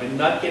by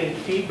not getting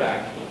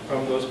feedback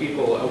from those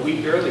people a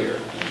week earlier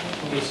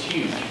is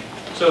huge.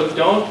 So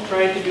don't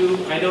try to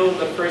do, I know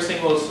the first thing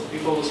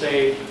people will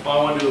say, oh,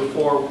 I want to do a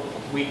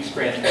 4-week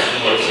sprint or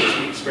a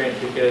 6-week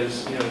sprint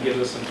because it gives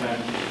us some time.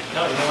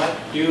 No, you know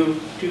what? Do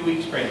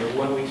 2-week sprint or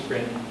 1-week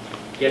sprint.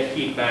 Get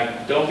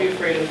feedback. Don't be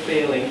afraid of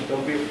failing.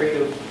 Don't be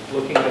afraid of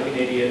looking like an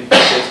idiot,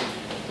 because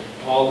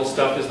all the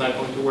stuff is not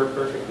going to work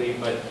perfectly,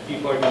 but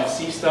people are going to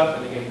see stuff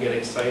and they're going to get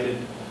excited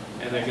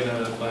and they're going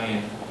to buy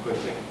in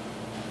quickly.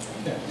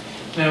 Okay.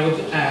 Now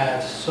with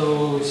ads,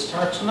 so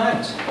start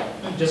tonight.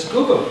 Just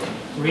Google,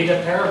 read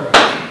a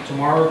paragraph.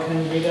 Tomorrow you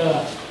can read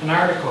an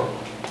article.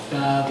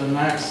 The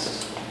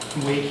next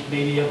week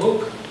maybe a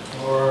book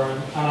or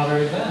another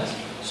event.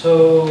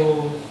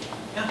 So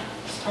yeah,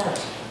 start.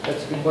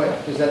 That's a good point.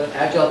 Is that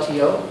Agile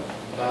TO?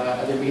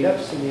 other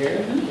meetups in the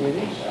area,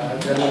 community.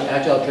 Done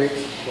Agile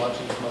drinks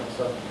launching this month,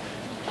 so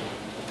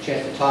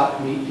chance to talk,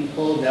 meet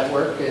people,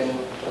 network, and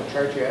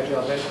charge your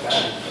Agile best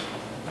values.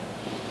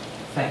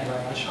 Thank you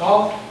very much.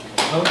 All?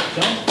 Oh,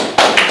 John?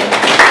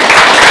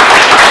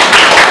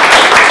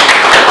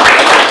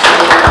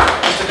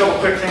 Just a couple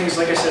quick things.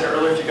 Like I said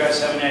earlier, if you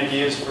guys have any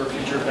ideas for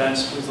future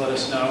events, please let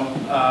us know.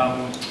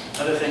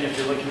 Another thing, if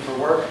you're looking for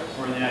work,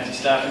 we're in the IT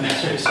staff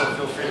industry, so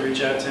feel free to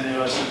reach out to any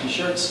of us in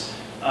shirts.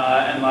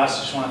 And last,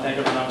 I just want to thank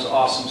everyone. That was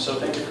awesome. So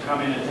thank you for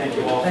coming, and thank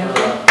you all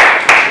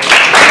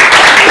for.